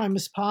as much time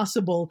as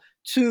possible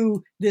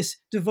to this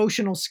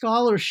devotional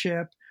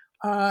scholarship,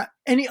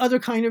 any other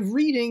kind of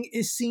reading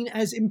is seen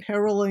as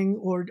imperiling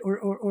or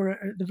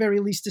at the very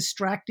least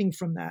distracting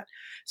from that.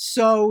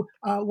 So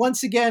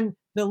once again,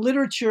 the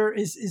literature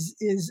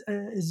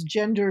is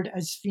gendered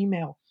as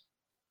female,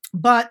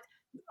 but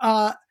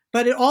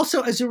it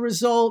also, as a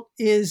result,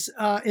 is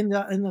in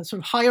the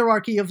sort of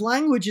hierarchy of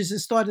languages,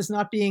 is thought as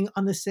not being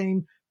on the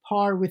same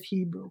par with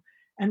Hebrew.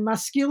 And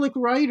Maskilic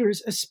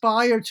writers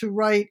aspire to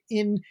write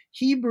in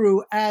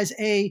Hebrew as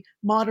a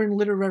modern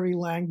literary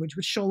language,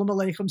 which Sholem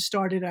Aleichem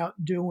started out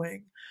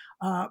doing.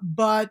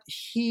 But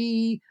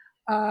he,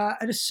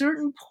 at a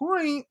certain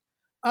point,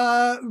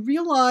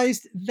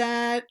 realized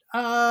that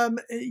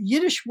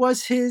Yiddish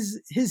was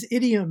his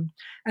idiom.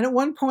 And at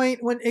one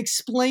point, when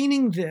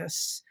explaining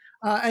this,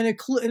 and it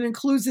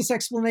includes this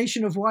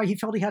explanation of why he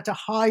felt he had to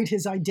hide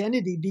his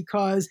identity,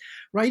 because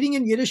writing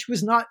in Yiddish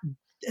was not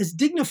as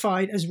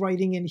dignified as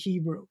writing in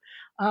Hebrew.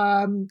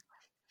 But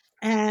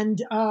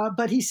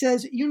he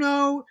says,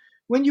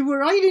 when you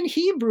write in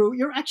Hebrew,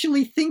 you're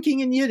actually thinking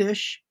in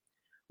Yiddish.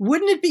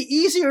 Wouldn't it be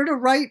easier to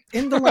write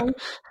in the language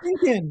you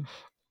think in?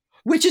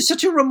 Which is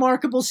such a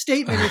remarkable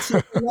statement. It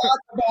says a lot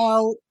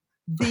about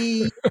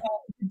the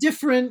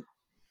different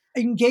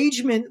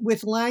engagement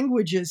with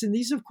languages. And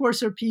these, of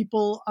course, are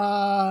people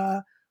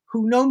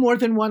who know more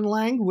than one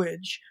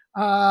language.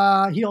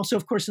 He also,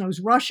 of course, knows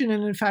Russian.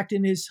 And in fact,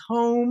 in his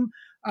home,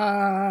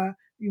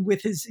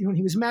 with when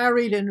he was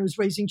married and was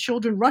raising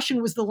children,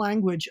 Russian was the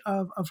language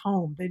of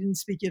home. They didn't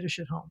speak Yiddish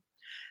at home.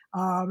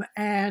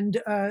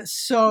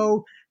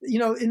 So,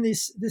 in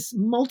this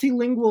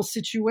multilingual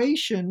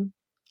situation,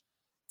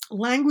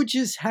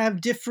 languages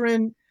have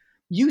different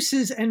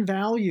uses and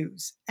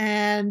values.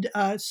 And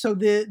so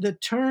the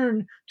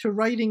turn to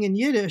writing in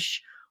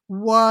Yiddish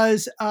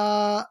was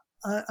a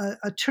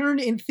turn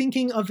in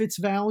thinking of its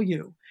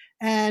value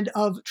and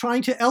of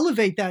trying to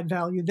elevate that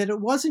value, that it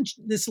wasn't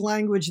this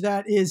language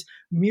that is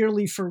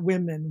merely for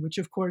women, which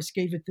of course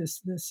gave it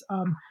this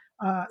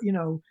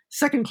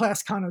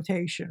second-class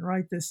connotation,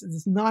 right? This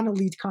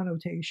non-elite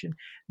connotation,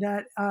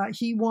 that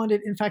he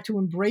wanted, in fact, to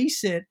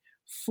embrace it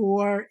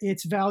for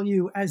its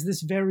value as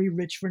this very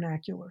rich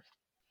vernacular.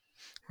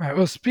 Right.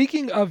 Well,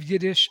 speaking of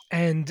Yiddish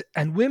and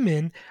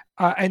women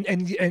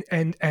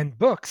and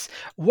books,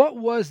 what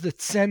was the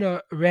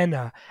Tzena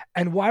Rena,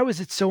 and why was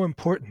it so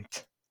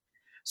important?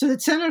 So the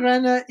Tzena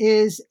Rena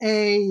is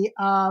a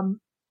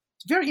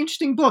very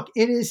interesting book.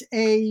 It is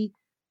a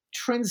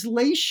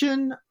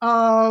translation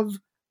of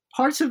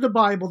parts of the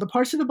Bible that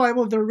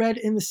are read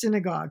in the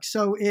synagogue.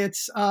 So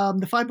it's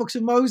the 5 books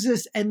of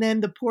Moses, and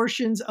then the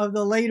portions of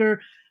the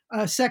later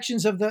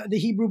sections of the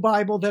Hebrew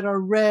Bible that are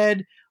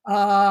read,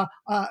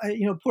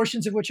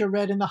 portions of which are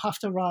read in the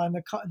Haftarah and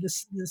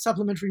the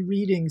supplementary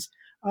readings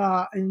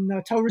in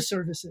the Torah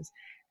services.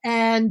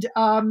 And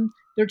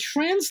they're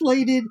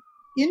translated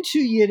into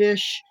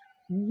Yiddish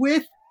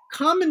with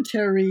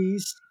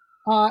commentaries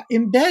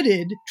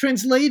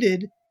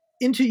translated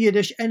into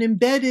Yiddish and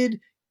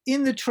embedded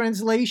in the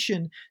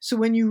translation. So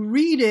when you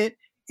read it,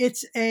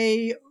 it's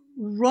a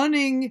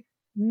running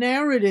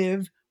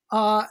narrative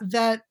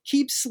that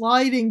keeps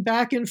sliding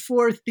back and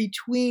forth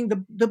between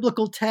the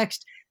biblical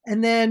text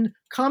and then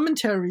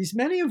commentaries,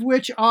 many of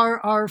which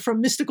are from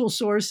mystical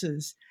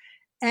sources.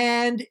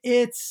 And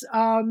it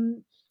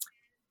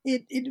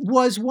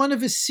was one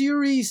of a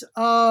series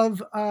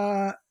of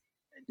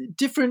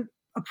different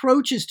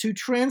approaches to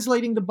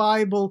translating the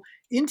Bible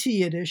into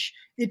Yiddish.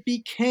 It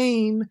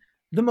became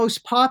the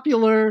most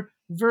popular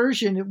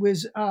version. It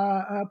was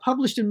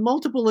published in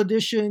multiple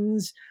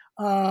editions,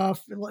 a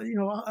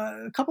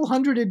couple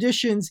hundred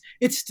editions.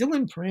 It's still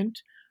in print,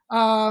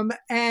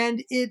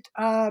 and it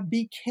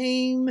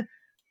became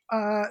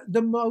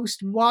the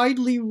most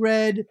widely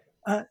read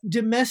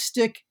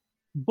domestic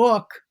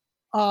book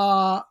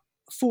for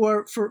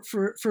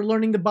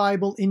learning the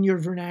Bible in your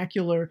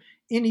vernacular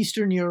in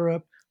Eastern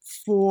Europe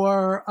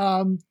for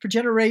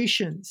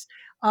generations.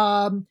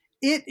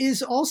 It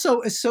is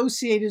also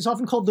associated, is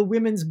often called the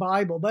Women's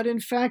Bible, but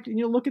in fact,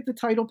 look at the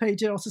title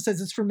page. It also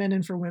says it's for men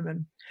and for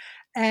women,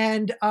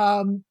 and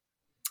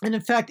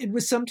in fact, it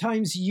was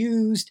sometimes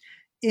used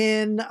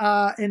in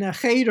a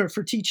cheder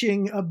for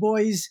teaching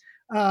boys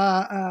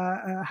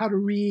how to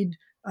read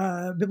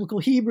biblical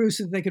Hebrew,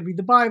 so that they could read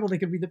the Bible, they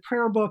could read the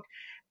prayer book,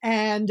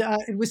 and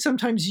it was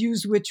sometimes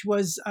used, which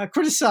was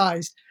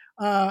criticized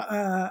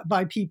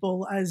by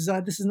people as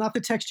this is not the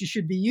text you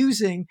should be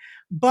using.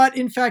 But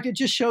in fact, it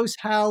just shows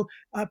how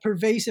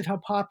pervasive, how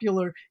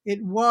popular it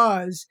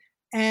was.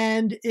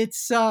 And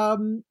it's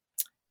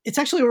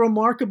actually a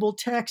remarkable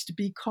text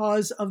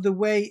because of the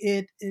way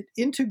it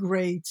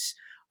integrates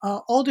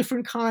all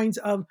different kinds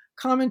of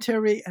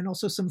commentary and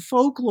also some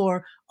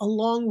folklore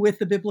along with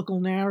the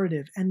biblical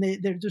narrative. And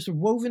they're just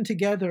woven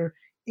together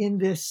in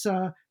this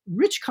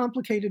rich,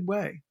 complicated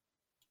way.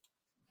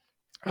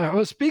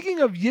 Well, speaking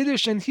of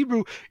Yiddish and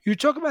Hebrew, you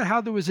talk about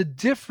how there was a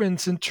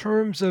difference in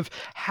terms of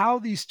how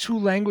these two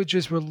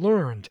languages were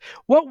learned.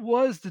 What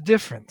was the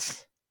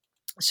difference?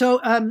 So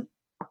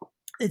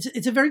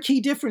it's a very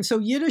key difference. So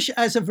Yiddish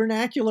as a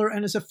vernacular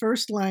and as a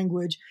first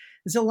language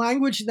is a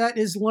language that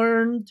is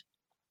learned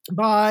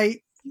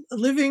by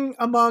living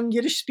among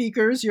Yiddish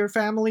speakers, your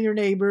family, your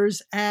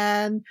neighbors,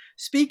 and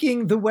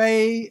speaking the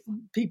way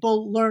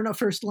people learn a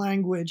first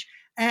language,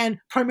 and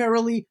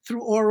primarily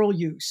through oral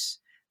use.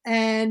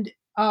 And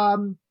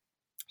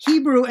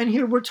Hebrew, and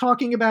here we're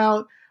talking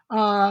about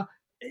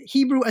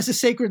Hebrew as a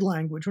sacred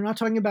language. We're not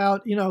talking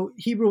about,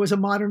 Hebrew as a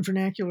modern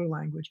vernacular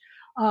language.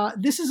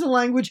 This is a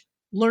language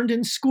learned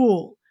in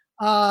school,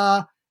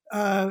 primarily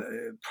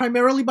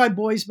by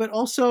boys, but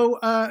also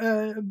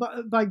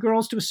by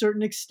girls to a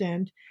certain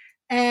extent.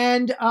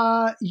 And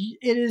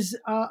it is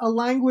a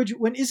language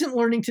one isn't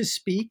learning to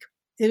speak.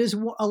 It is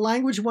a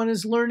language one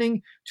is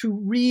learning to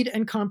read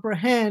and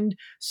comprehend,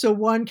 so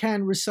one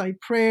can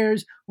recite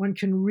prayers, one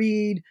can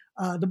read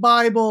the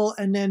Bible,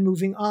 and then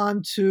moving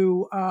on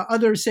to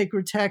other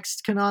sacred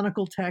texts,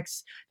 canonical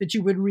texts that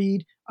you would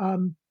read,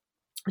 and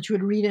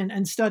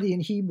study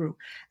in Hebrew.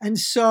 And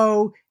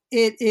so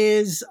it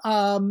is.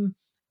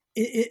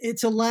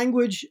 It's a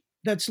language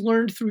that's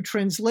learned through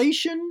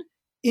translation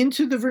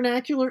into the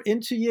vernacular,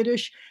 into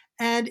Yiddish,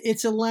 and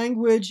it's a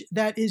language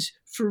that is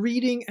for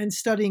reading and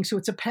studying. So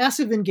it's a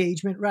passive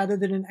engagement rather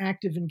than an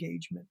active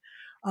engagement.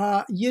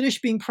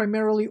 Yiddish being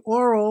primarily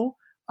oral,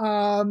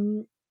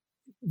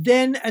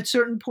 then at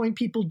certain point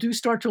people do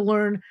start to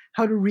learn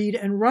how to read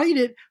and write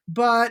it,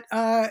 but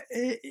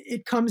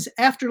it comes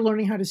after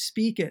learning how to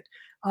speak it.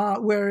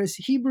 Whereas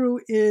Hebrew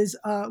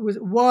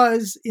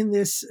was in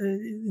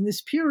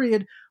this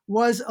period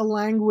was a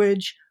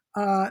language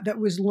that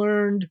was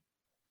learned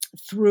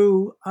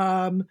through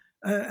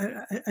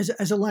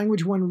as a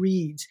language one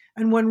reads,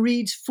 and one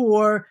reads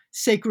for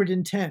sacred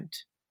intent.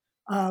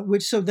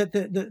 Which so that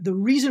the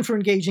reason for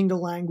engaging the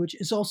language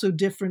is also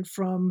different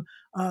from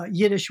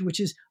Yiddish, which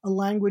is a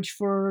language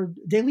for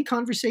daily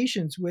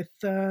conversations with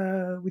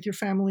your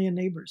family and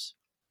neighbors.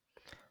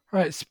 All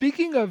right.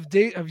 Speaking of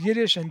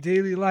Yiddish and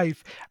daily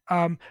life,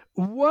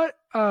 what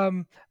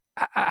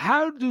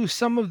how do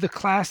some of the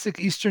classic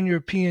Eastern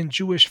European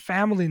Jewish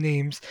family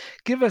names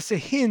give us a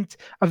hint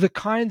of the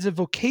kinds of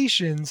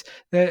vocations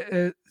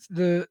that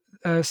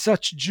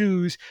such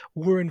Jews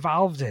were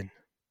involved in?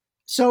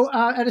 So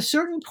at a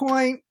certain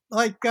point,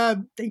 like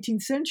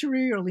 18th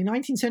century, early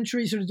 19th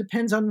century, sort of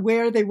depends on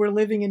where they were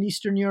living in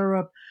Eastern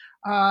Europe,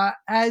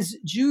 as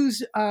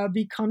Jews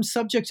become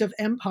subjects of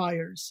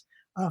empires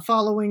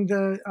following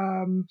the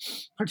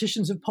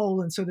partitions of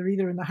Poland. So they're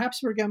either in the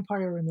Habsburg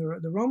Empire or in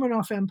the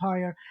Romanov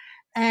Empire.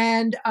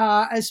 And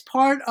as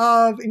part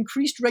of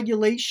increased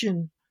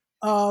regulation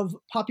of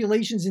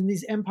populations in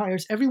these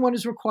empires, everyone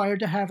is required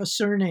to have a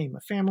surname,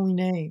 a family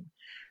name.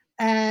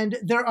 And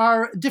there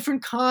are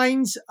different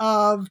kinds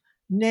of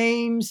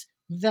names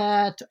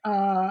that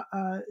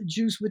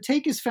Jews would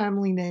take as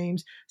family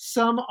names.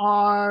 Some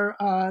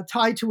are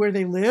tied to where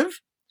they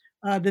live,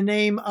 the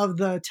name of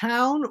the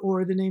town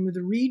or the name of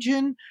the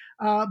region,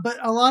 but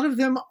a lot of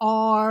them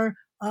are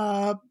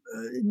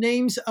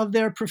names of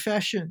their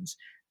professions.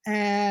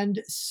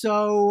 And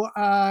so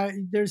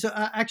there's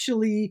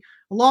actually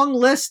a long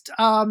list,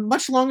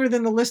 much longer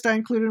than the list I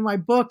included in my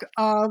book,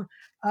 of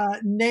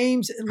last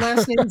names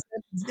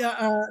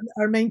that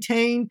are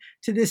maintained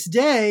to this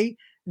day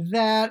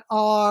that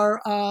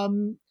are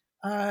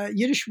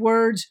Yiddish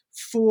words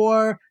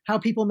for how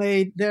people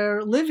made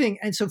their living.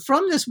 And so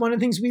from this, one of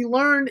the things we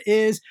learned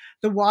is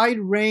the wide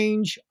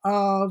range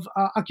of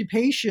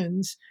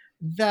occupations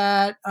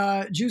that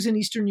Jews in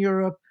Eastern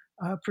Europe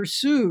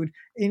pursued,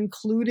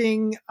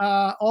 including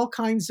all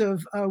kinds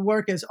of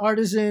work as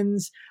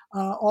artisans,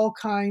 all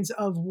kinds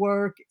of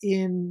work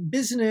in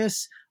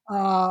business,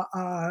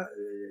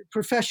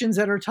 professions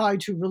that are tied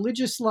to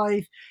religious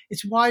life.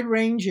 It's wide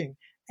ranging.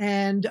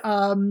 And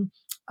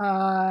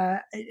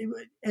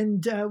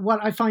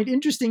what I find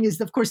interesting is,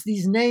 of course,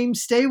 these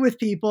names stay with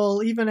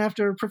people even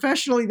after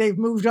professionally they've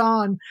moved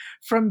on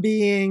from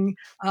being,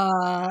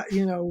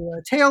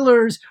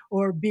 tailors,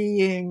 or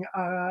being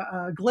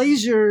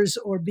glaziers,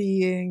 or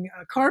being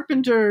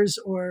carpenters,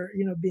 or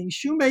being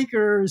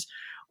shoemakers,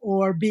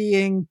 or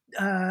being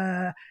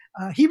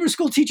Hebrew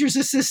school teachers'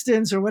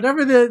 assistants, or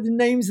whatever the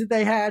names that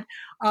they had.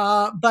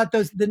 But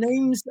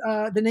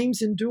the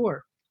names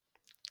endure.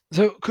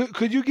 So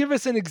could you give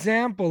us an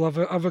example of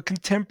a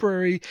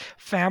contemporary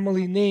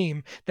family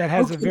name that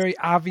has a Okay. very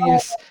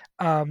obvious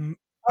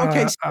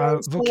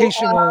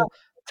vocational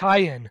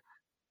tie-in?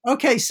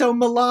 Okay, so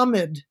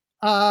Malamed,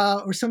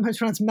 or sometimes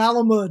pronounced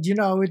Malamud,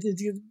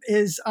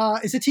 is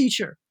a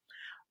teacher,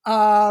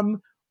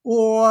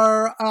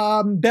 or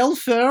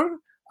Belfer,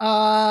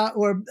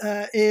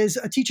 is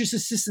a teacher's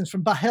assistant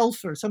from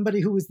Bahelfer, somebody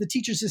who was the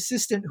teacher's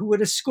assistant who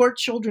would escort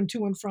children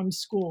to and from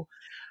school.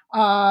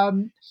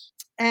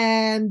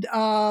 And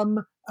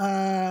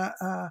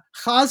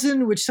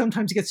Chazan, which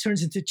sometimes gets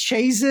turned into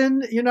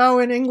Chazen,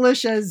 in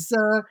English as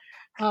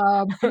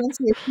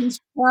pronunciations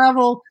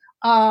travel,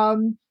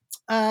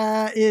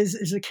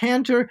 is a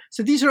cantor.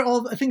 So these are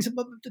all things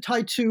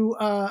tied to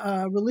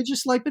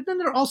religious life, but then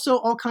there are also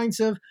all kinds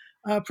of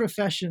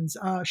professions.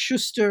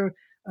 Schuster,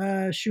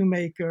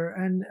 shoemaker,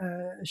 and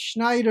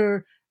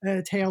Schneider,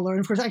 Taylor. And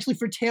of course, actually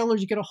for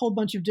tailors, you get a whole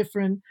bunch of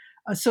different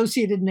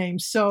associated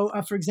names. So,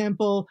 for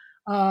example,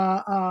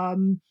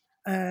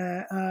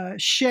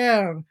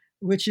 Cher,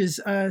 which is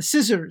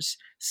scissors.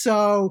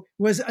 So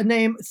was a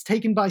name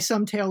taken by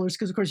some tailors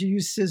because, of course, you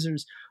use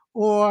scissors.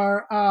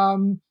 Or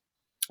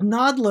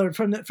Nodler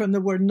from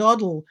the word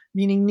noddle,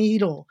 meaning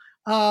needle.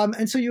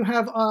 And so you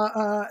have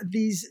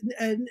these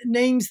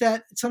names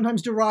that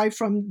sometimes derive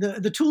from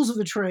the tools of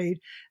the trade,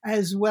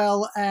 as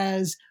well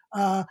as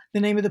the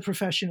name of the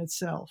profession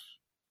itself.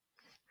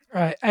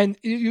 Right, and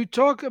you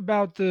talk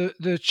about the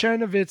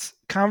Chernovitz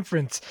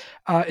conference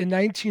in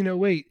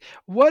 1908.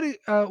 What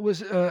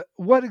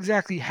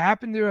exactly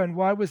happened there, and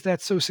why was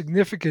that so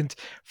significant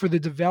for the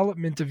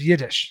development of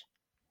Yiddish?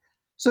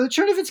 So the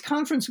Chernovitz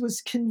conference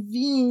was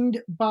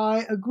convened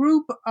by a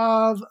group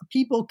of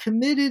people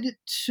committed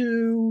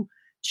to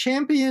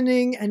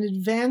championing and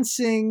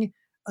advancing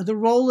the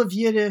role of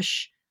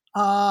Yiddish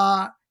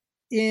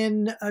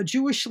in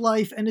Jewish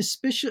life, and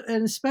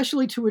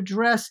especially to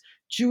address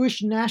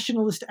Jewish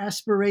nationalist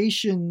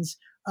aspirations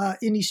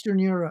in Eastern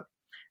Europe.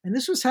 And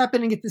this was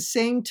happening at the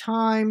same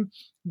time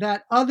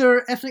that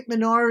other ethnic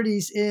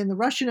minorities in the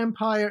Russian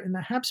Empire and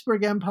the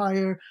Habsburg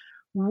Empire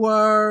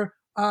were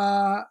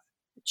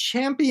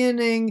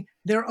championing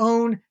their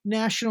own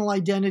national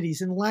identities.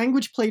 And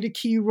language played a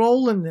key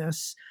role in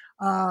this.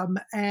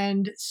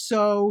 And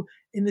so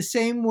in the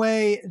same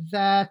way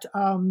that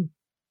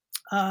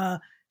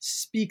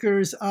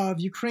speakers of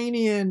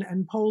Ukrainian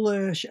and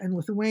Polish and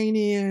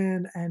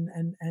Lithuanian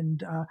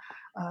and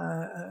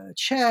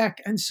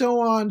Czech and so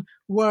on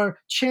were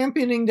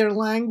championing their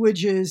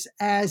languages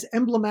as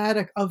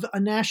emblematic of a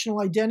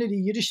national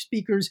identity, Yiddish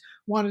speakers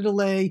wanted to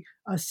lay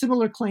a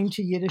similar claim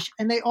to Yiddish.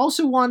 And they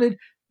also wanted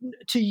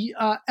to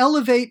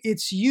elevate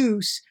its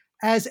use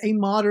as a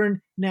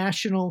modern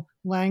national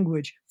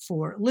language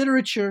for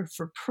literature,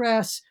 for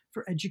press,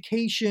 for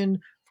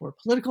education, for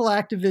political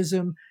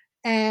activism,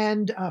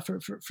 and for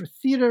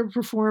theater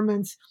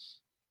performance.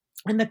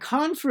 And the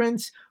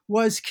conference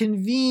was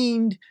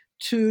convened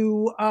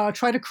to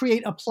try to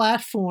create a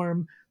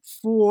platform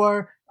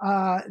for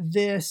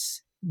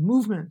this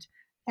movement.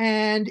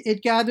 And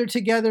it gathered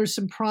together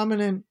some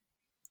prominent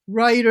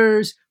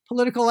writers,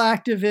 political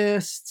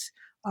activists,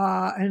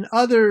 and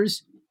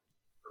others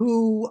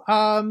who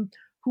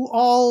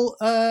all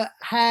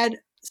had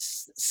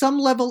some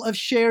level of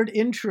shared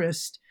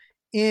interest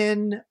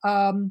in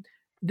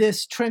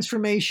this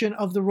transformation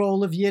of the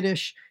role of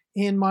Yiddish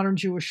in modern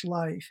Jewish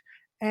life.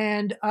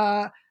 And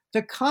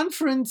the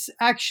conference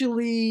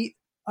actually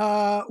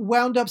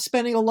wound up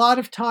spending a lot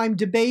of time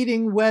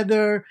debating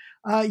whether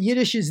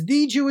Yiddish is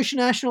the Jewish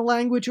national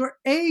language or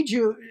a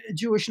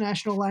Jewish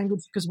national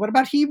language, because what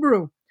about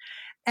Hebrew?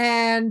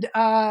 And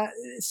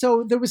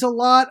so there was a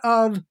lot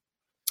of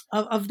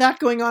that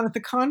going on at the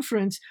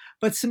conference,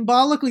 but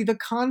symbolically the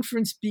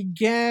conference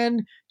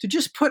began to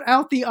just put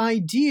out the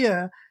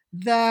idea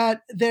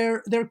that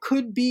there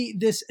could be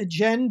this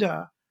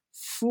agenda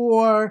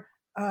for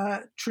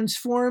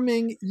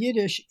transforming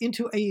Yiddish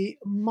into a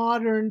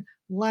modern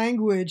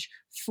language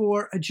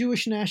for a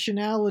Jewish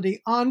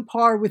nationality on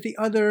par with the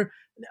other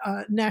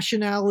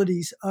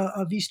nationalities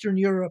of Eastern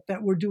Europe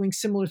that were doing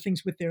similar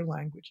things with their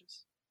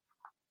languages.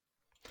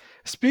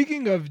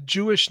 Speaking of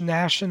Jewish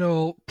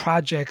national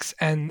projects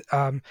and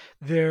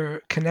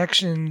their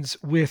connections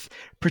with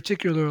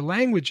particular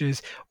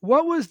languages,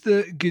 what was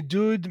the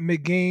Gedud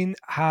Megain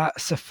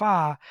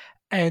HaSafa,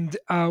 and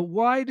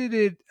why did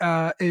it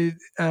have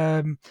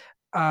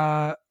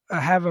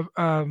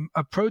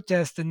a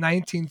protest in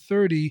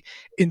 1930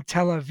 in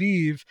Tel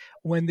Aviv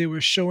when they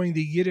were showing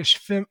the Yiddish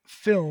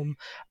film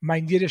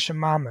Mein Yiddische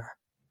Mama?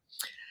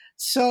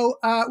 So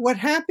what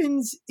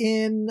happens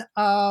in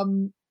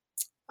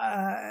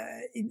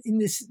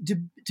this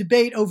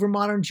debate over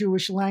modern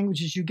Jewish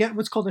languages, you get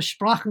what's called a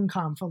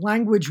Sprachenkampf, a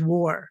language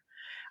war.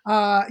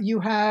 You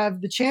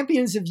have the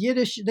champions of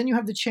Yiddish, then you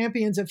have the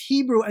champions of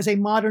Hebrew as a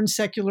modern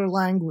secular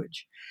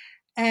language.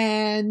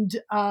 And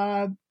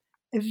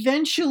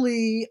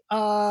eventually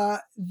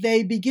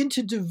they begin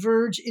to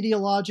diverge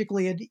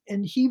ideologically,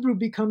 and Hebrew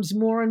becomes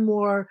more and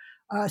more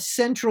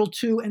central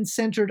to and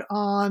centered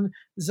on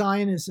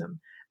Zionism.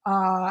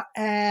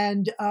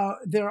 And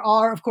there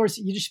are, of course,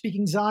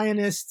 Yiddish-speaking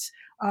Zionists,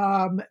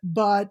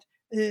 but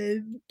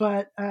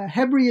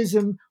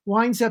Hebraism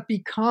winds up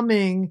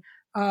becoming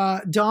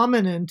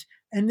dominant.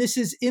 And this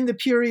is in the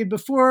period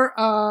before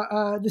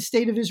the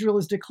state of Israel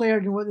is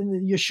declared, in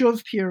the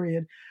Yeshuv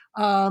period,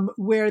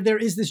 where there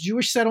is this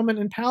Jewish settlement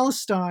in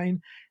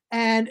Palestine,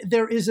 and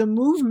there is a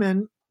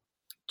movement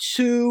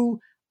to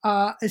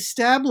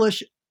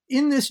establish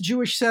in this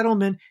Jewish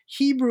settlement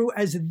Hebrew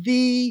as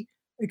the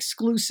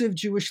exclusive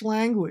Jewish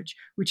language,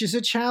 which is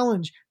a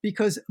challenge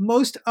because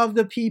most of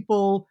the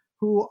people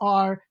who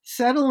are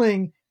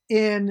settling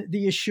in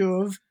the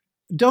Yeshuv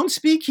don't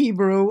speak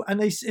Hebrew,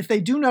 and if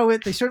they do know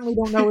it, they certainly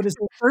don't know it as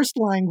their first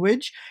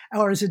language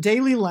or as a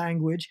daily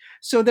language.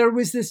 So there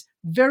was this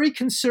very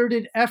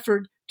concerted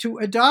effort to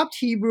adopt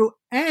Hebrew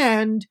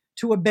and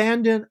to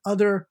abandon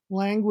other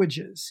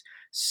languages.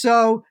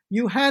 So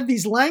you had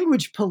these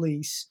language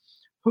police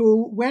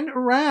who went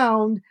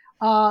around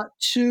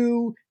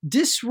to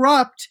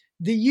disrupt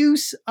the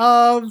use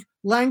of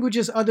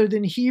languages other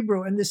than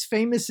Hebrew. And this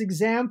famous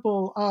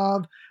example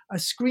of a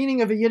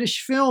screening of a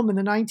Yiddish film in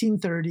the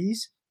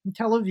 1930s in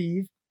Tel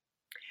Aviv,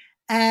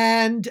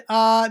 and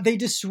they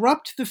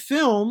disrupt the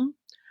film.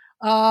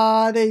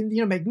 They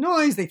make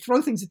noise. They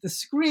throw things at the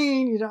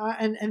screen,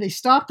 and they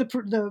stop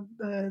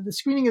the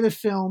screening of the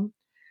film.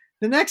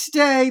 The next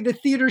day, the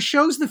theater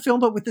shows the film,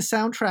 but with the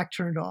soundtrack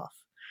turned off.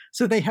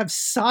 So they have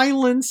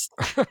silenced,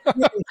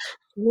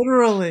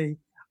 literally,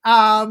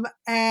 and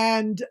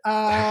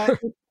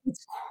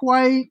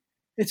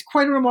it's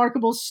quite a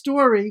remarkable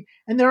story.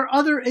 And there are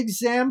other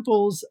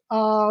examples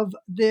of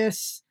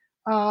this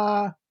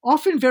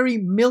often very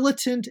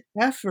militant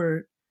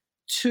effort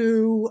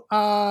to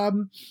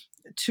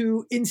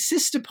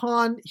insist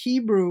upon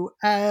Hebrew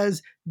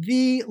as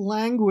the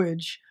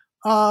language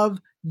of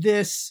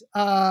this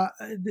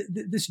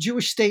this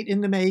Jewish state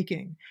in the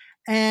making.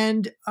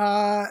 And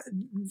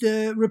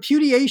the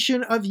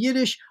repudiation of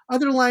Yiddish,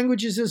 other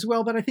languages as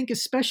well, but I think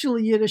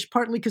especially Yiddish,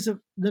 partly because of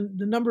the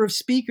number of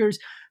speakers,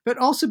 but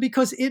also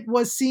because it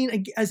was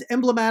seen as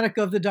emblematic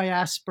of the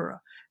diaspora.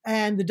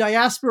 And the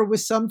diaspora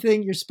was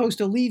something you're supposed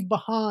to leave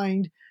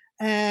behind,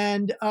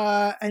 and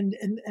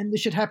this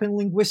should happen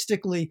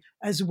linguistically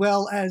as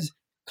well as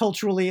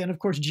culturally and, of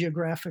course,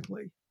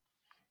 geographically.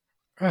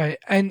 Right.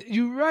 And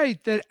you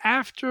write that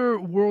after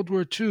World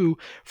War II,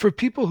 for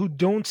people who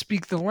don't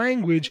speak the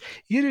language,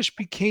 Yiddish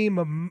became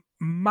a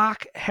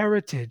mock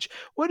heritage.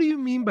 What do you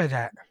mean by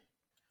that?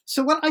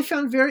 So what I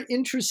found very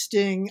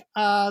interesting,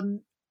 and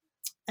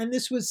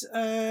this was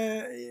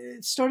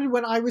it started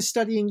when I was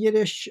studying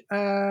Yiddish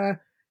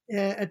at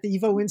the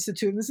YIVO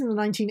Institute, and this is in the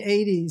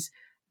 1980s.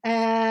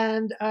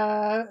 And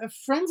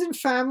friends and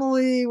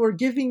family were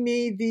giving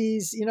me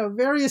these,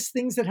 various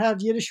things that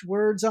have Yiddish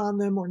words on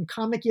them, or in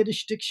comic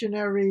Yiddish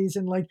dictionaries,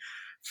 and like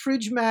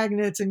fridge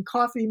magnets and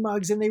coffee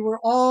mugs, and they were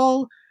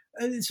all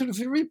sort of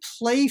very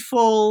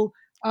playful,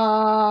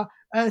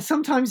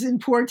 sometimes in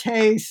poor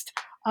taste,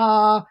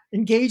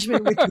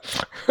 engagement with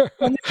you.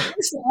 And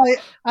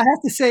I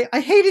have to say,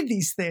 I hated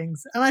these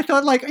things, and I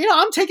thought,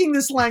 I'm taking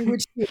this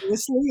language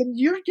seriously, and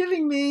you're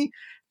giving me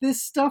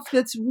this stuff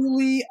that's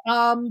really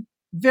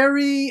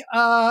very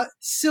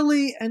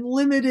silly and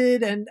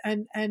limited, and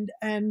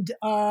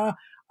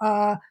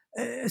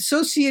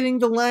associating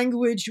the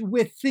language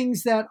with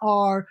things that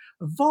are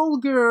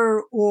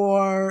vulgar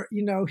or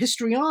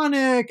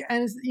histrionic,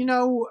 and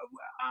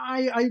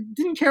I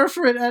didn't care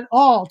for it at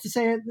all, to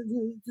say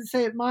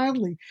it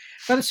mildly.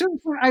 But at a certain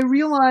point, I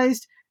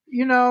realized,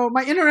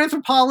 my inner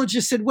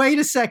anthropologist said, wait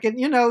a second,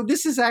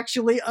 this is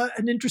actually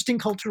an interesting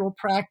cultural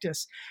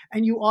practice,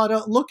 and you ought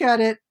to look at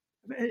it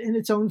in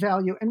its own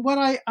value. And what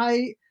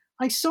I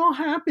saw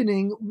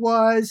happening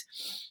was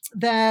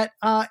that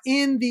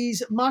in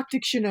these mock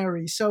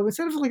dictionaries, so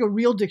instead of like a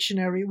real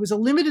dictionary, it was a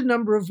limited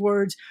number of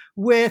words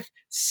with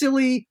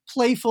silly,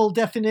 playful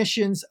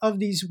definitions of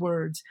these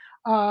words.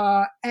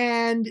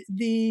 And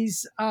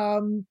these,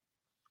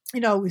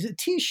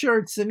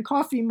 T-shirts and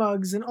coffee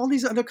mugs and all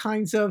these other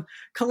kinds of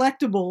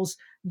collectibles,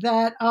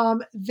 that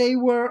they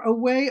were a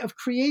way of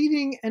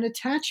creating an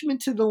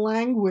attachment to the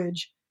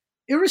language,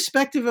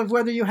 irrespective of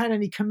whether you had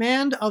any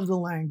command of the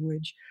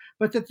language,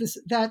 but that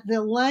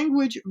the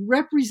language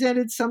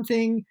represented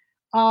something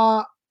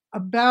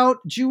about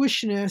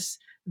Jewishness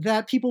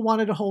that people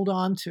wanted to hold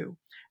on to.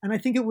 And I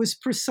think it was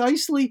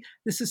precisely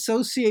this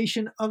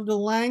association of the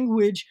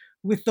language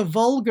with the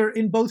vulgar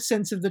in both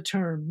sense of the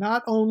term,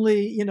 not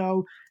only,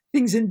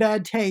 things in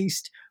bad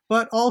taste,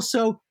 but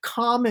also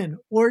common,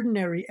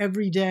 ordinary,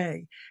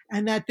 everyday.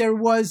 And that there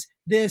was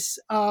this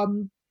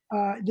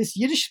this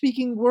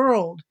Yiddish-speaking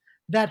world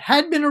that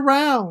had been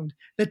around,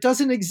 that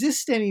doesn't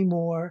exist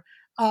anymore.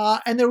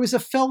 And there was a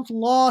felt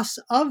loss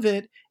of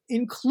it,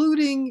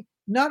 including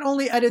not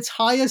only at its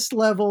highest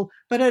level,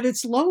 but at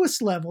its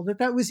lowest level,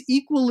 that was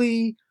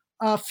equally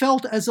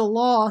felt as a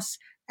loss,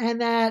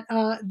 and that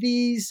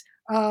these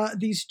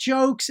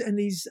jokes and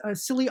these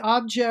silly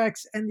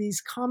objects and these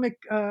comic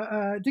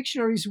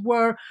dictionaries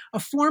were a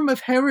form of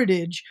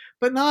heritage,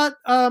 but not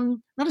a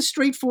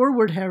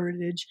straightforward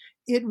heritage.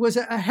 It was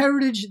a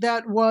heritage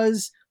that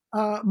was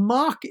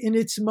mock in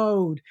its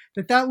mode,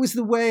 that was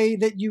the way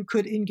that you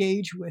could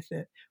engage with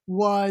it,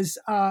 was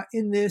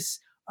in this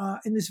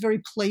very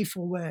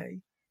playful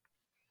way.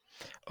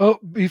 Oh,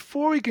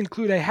 before we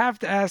conclude, I have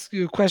to ask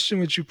you a question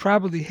which you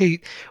probably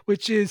hate,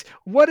 which is,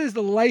 what is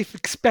the life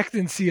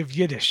expectancy of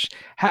Yiddish?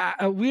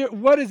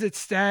 What is its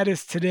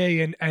status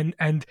today,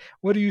 and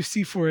what do you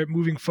see for it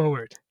moving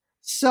forward?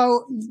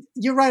 So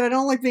you're right. I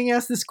don't like being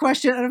asked this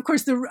question, and of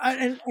course the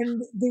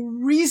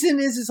reason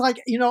is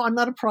like, I'm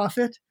not a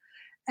prophet,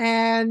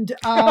 and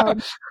I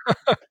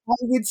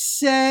would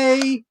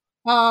say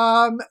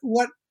but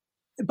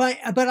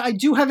I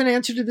do have an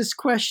answer to this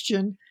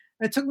question.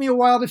 It took me a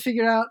while to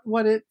figure out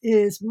what it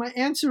is. My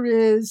answer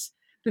is,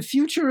 the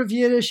future of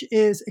Yiddish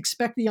is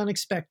expect the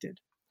unexpected.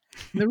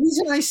 And the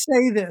reason I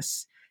say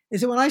this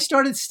is that when I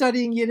started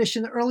studying Yiddish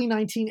in the early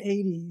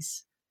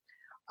 1980s,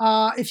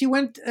 if you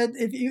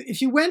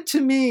went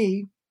to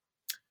me,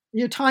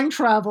 time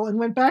travel and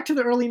went back to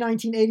the early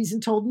 1980s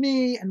and told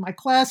me and my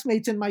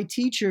classmates and my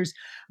teachers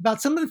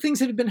about some of the things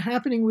that have been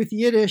happening with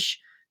Yiddish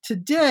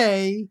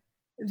today,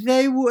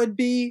 they would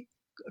be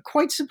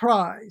quite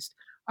surprised.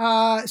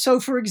 So,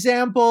 for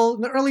example,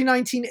 in the early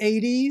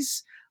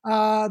 1980s,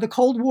 the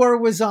Cold War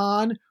was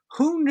on.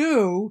 Who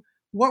knew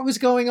what was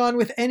going on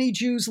with any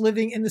Jews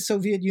living in the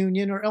Soviet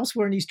Union or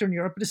elsewhere in Eastern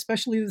Europe, but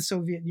especially the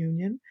Soviet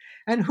Union?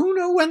 And who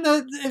knew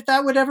if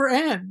that would ever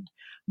end?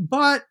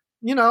 But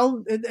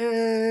the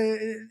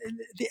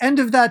end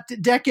of that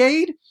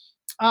decade,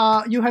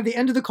 you have the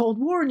end of the Cold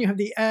War, and you have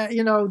the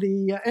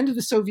end of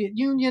the Soviet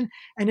Union,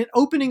 and an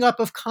opening up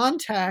of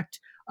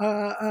contact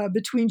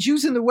between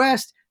Jews in the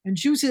West and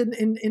Jews in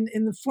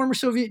the former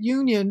Soviet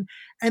Union,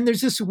 and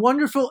there's this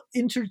wonderful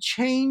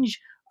interchange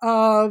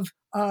of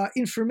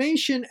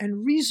information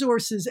and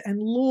resources and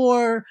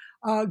lore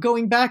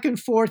going back and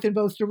forth in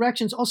both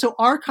directions. Also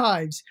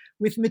archives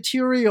with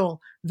material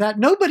that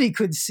nobody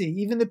could see,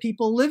 even the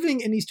people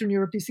living in Eastern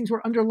Europe. These things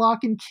were under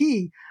lock and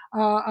key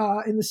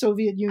in the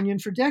Soviet Union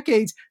for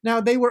decades. Now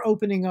they were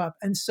opening up.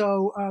 And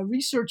so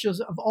researchers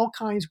of all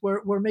kinds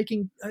were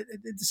making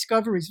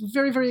discoveries.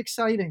 Very, very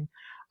exciting.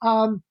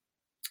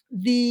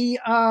 The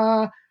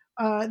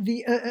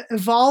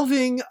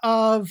evolving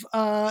of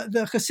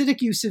the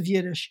Hasidic use of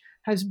Yiddish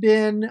has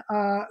been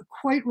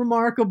quite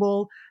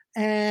remarkable.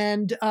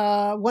 And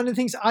one of the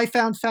things I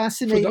found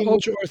fascinating for the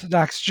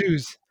ultra-Orthodox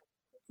Jews.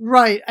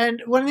 Right.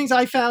 And one of the things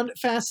I found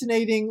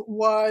fascinating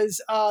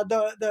was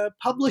the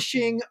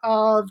publishing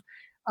of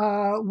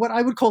what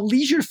I would call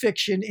leisure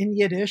fiction in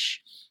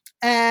Yiddish,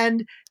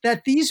 and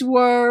that these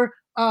were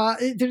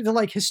they're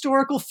like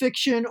historical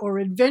fiction or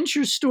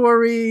adventure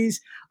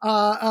stories.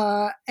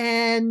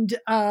 And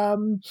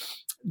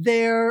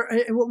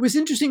what was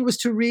interesting was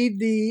to read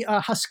the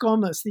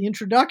Haskomas, the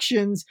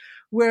introductions,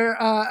 where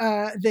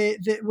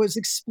that was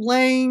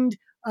explained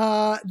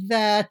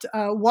that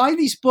why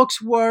these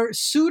books were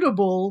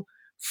suitable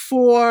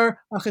for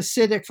a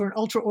Hasidic, for an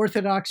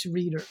ultra-Orthodox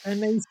reader.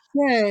 And they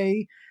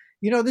say,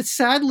 that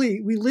sadly,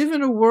 we live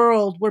in a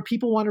world where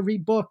people want to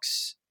read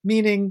books,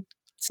 meaning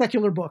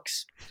secular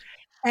books.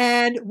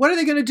 And what are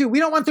they going to do? We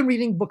don't want them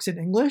reading books in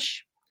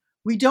English.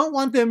 We don't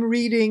want them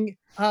reading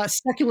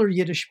secular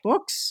Yiddish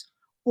books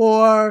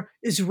or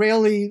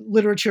Israeli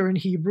literature in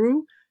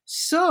Hebrew.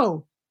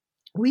 So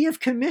we have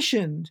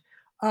commissioned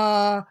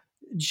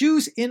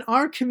Jews in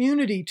our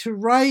community to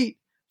write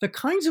the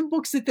kinds of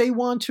books that they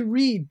want to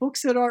read,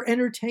 books that are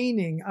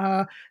entertaining,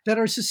 that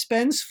are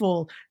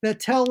suspenseful, that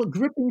tell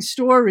gripping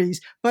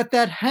stories, but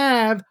that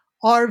have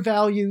our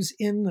values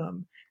in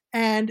them.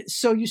 And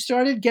so you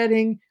started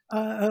getting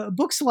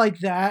books like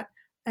that.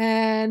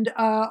 And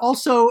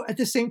also at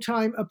the same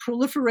time, a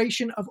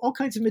proliferation of all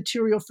kinds of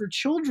material for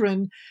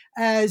children,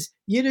 as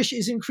Yiddish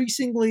is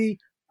increasingly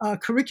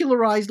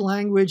curricularized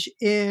language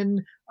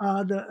in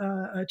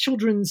the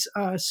children's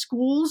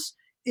schools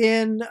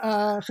in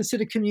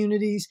Hasidic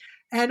communities,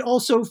 and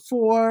also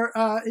for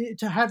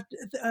to have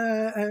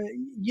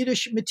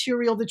Yiddish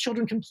material that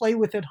children can play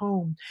with at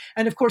home.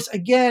 And of course,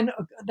 again,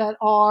 that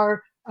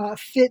are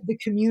fit the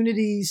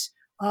community's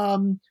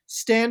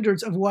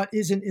standards of what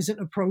is and isn't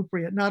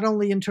appropriate, not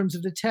only in terms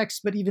of the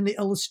text, but even the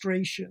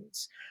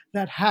illustrations,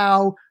 that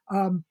how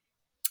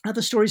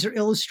the stories are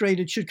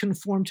illustrated should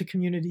conform to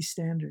community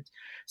standards.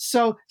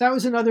 So that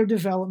was another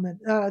development.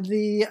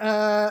 The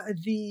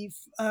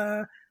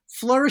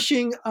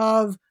flourishing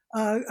of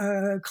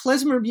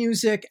klezmer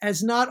music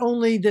as not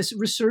only this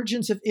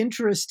resurgence of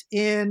interest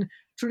in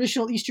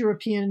traditional East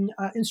European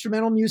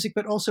instrumental music,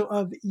 but also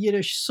of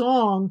Yiddish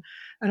song.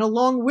 And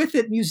along with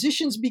it,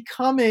 musicians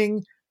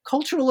becoming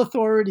cultural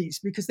authorities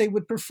because they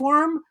would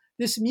perform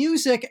this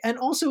music and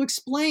also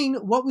explain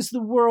what was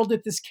the world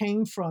that this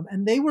came from.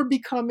 And they were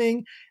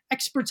becoming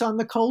experts on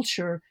the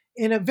culture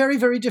in a very,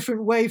 very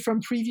different way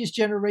from previous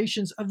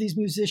generations of these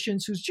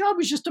musicians whose job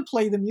was just to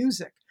play the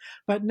music.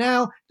 But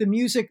now the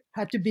music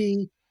had to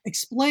be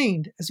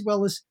explained as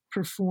well as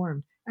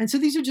performed. And so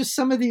these are just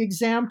some of the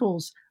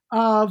examples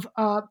of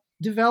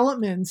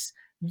developments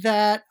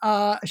that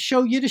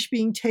show Yiddish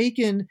being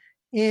taken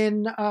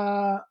in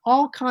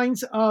all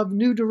kinds of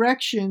new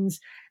directions.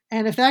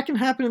 And if that can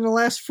happen in the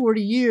last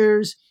 40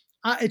 years,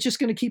 it's just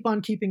going to keep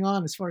on keeping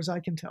on as far as I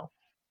can tell.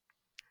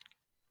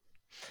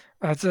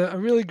 That's a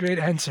really great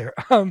answer.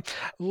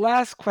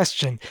 Last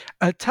question.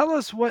 Tell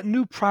us what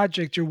new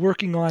project you're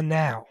working on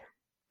now.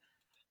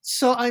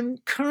 So I'm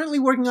currently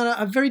working on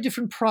a very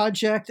different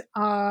project.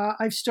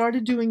 I've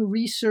started doing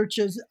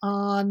researches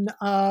on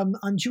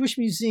Jewish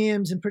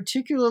museums, and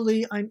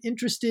particularly I'm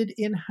interested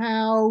in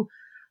how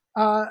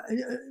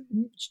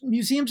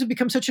museums have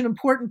become such an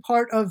important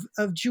part of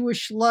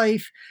Jewish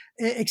life,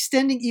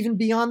 extending even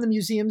beyond the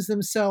museums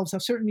themselves. How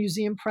certain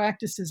museum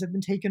practices have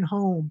been taken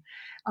home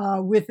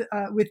with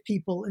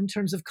people in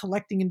terms of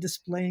collecting and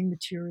displaying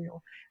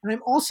material. And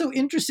I'm also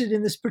interested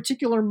in this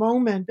particular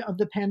moment of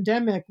the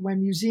pandemic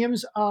when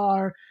museums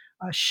are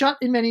shut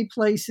in many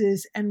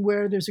places, and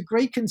where there's a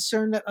great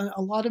concern that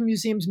a lot of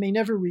museums may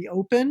never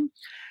reopen.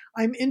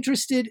 I'm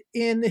interested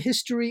in the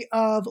history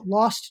of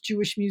lost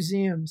Jewish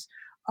museums,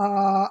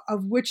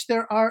 of which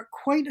there are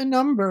quite a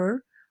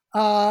number,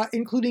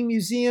 including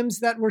museums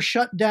that were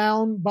shut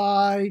down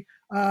by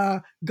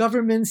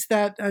governments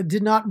that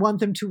did not want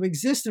them to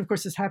exist. And of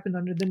course, this happened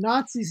under the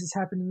Nazis. This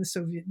happened in the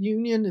Soviet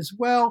Union as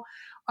well.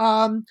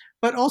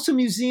 But also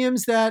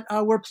museums that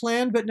were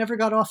planned but never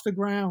got off the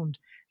ground.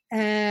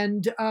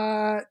 And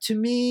to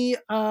me,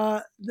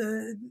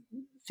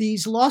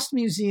 these lost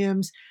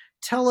museums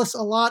tell us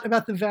a lot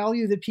about the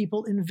value that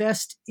people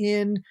invest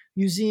in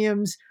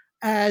museums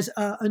as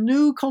a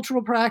new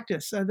cultural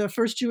practice. The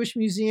first Jewish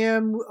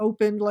museum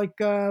opened like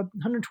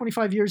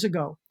 125 years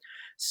ago.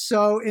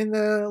 So in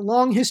the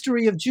long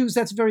history of Jews,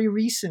 that's very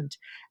recent.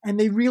 And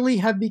they really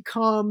have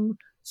become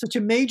such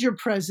a major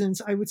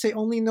presence, I would say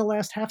only in the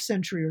last half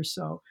century or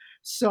so.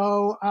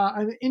 So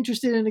I'm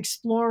interested in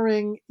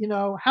exploring,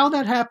 how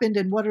that happened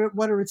and what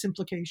are its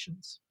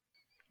implications.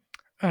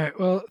 All right.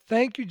 Well,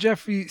 thank you,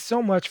 Jeffrey,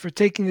 so much for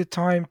taking the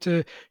time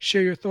to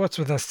share your thoughts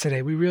with us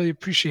today. We really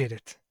appreciate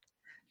it.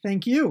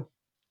 Thank you.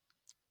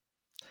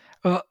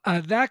 Well,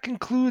 that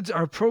concludes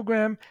our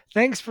program.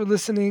 Thanks for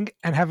listening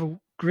and have a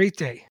great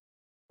day.